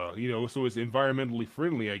so cap. you know, so it's environmentally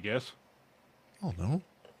friendly, I guess. Oh no.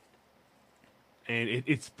 And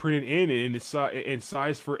it's printed in it's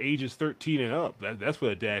size for ages 13 and up. That's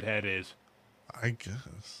what a dad hat is. I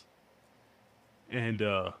guess. And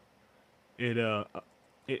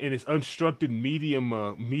it's unstructured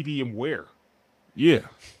medium wear. Yeah,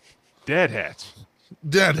 dad hats.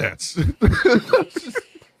 Dad hats.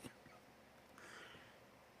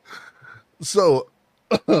 So,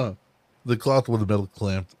 the cloth with the metal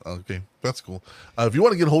clamp. Okay, that's cool. If you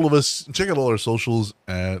want to get a hold of us, check out all our socials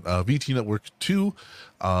at VT Network 2.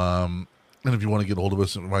 And if you want to get a hold of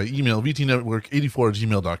us by email,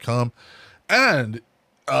 vtnetwork84@gmail.com. And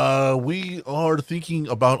we are thinking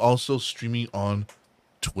about also streaming on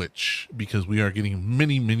Twitch, because we are getting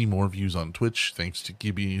many more views on Twitch thanks to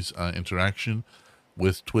Gibby's interaction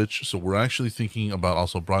with Twitch. So we're actually thinking about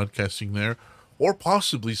also broadcasting there, or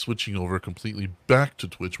possibly switching over completely back to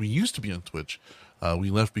Twitch. We used to be on Twitch.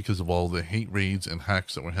 We left because of all the hate raids and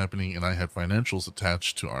hacks that were happening, and I had financials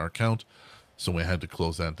attached to our account, so we had to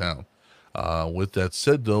close that down. With that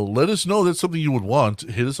said, though, let us know that's something you would want.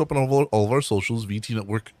 Hit us up on all of our socials,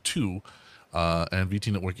 VTNetwork2 and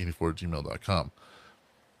VTNetwork84@gmail.com.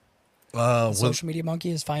 Social Media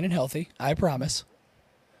Monkey is fine and healthy. I promise.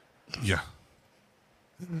 Yeah.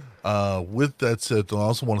 With that said, though, I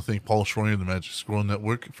also want to thank Paul Schroyer and the Magic Scroll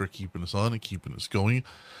Network for keeping us on and keeping us going.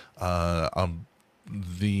 The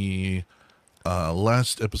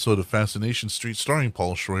last episode of Fascination Street starring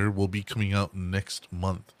Paul Schroyer will be coming out next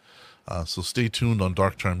month. So stay tuned on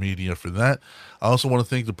Dark Charm Media for that. I also want to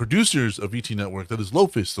thank the producers of VT Network. That is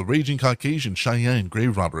Lofus, The Raging Caucasian, Cheyenne,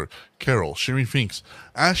 Grave Robber, Carol, Sherry Finks,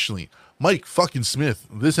 Ashley, Mike fucking Smith,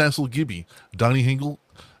 This Asshole Gibby, Donnie Hingle,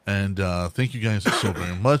 and thank you guys so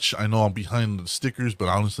very much. I know I'm behind the stickers, but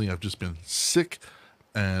honestly, I've just been sick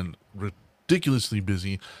and ridiculously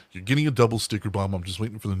busy. You're getting a double sticker bomb. I'm just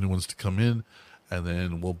waiting for the new ones to come in, and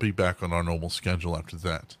then we'll be back on our normal schedule after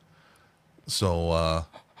that. So,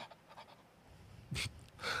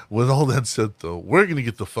 with all that said, though, we're going to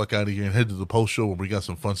get the fuck out of here and head to the post show where we got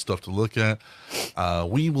some fun stuff to look at.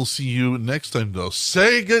 We will see you next time, though.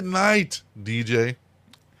 Say good night, DJ.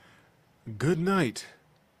 Good night,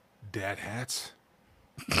 dad hats.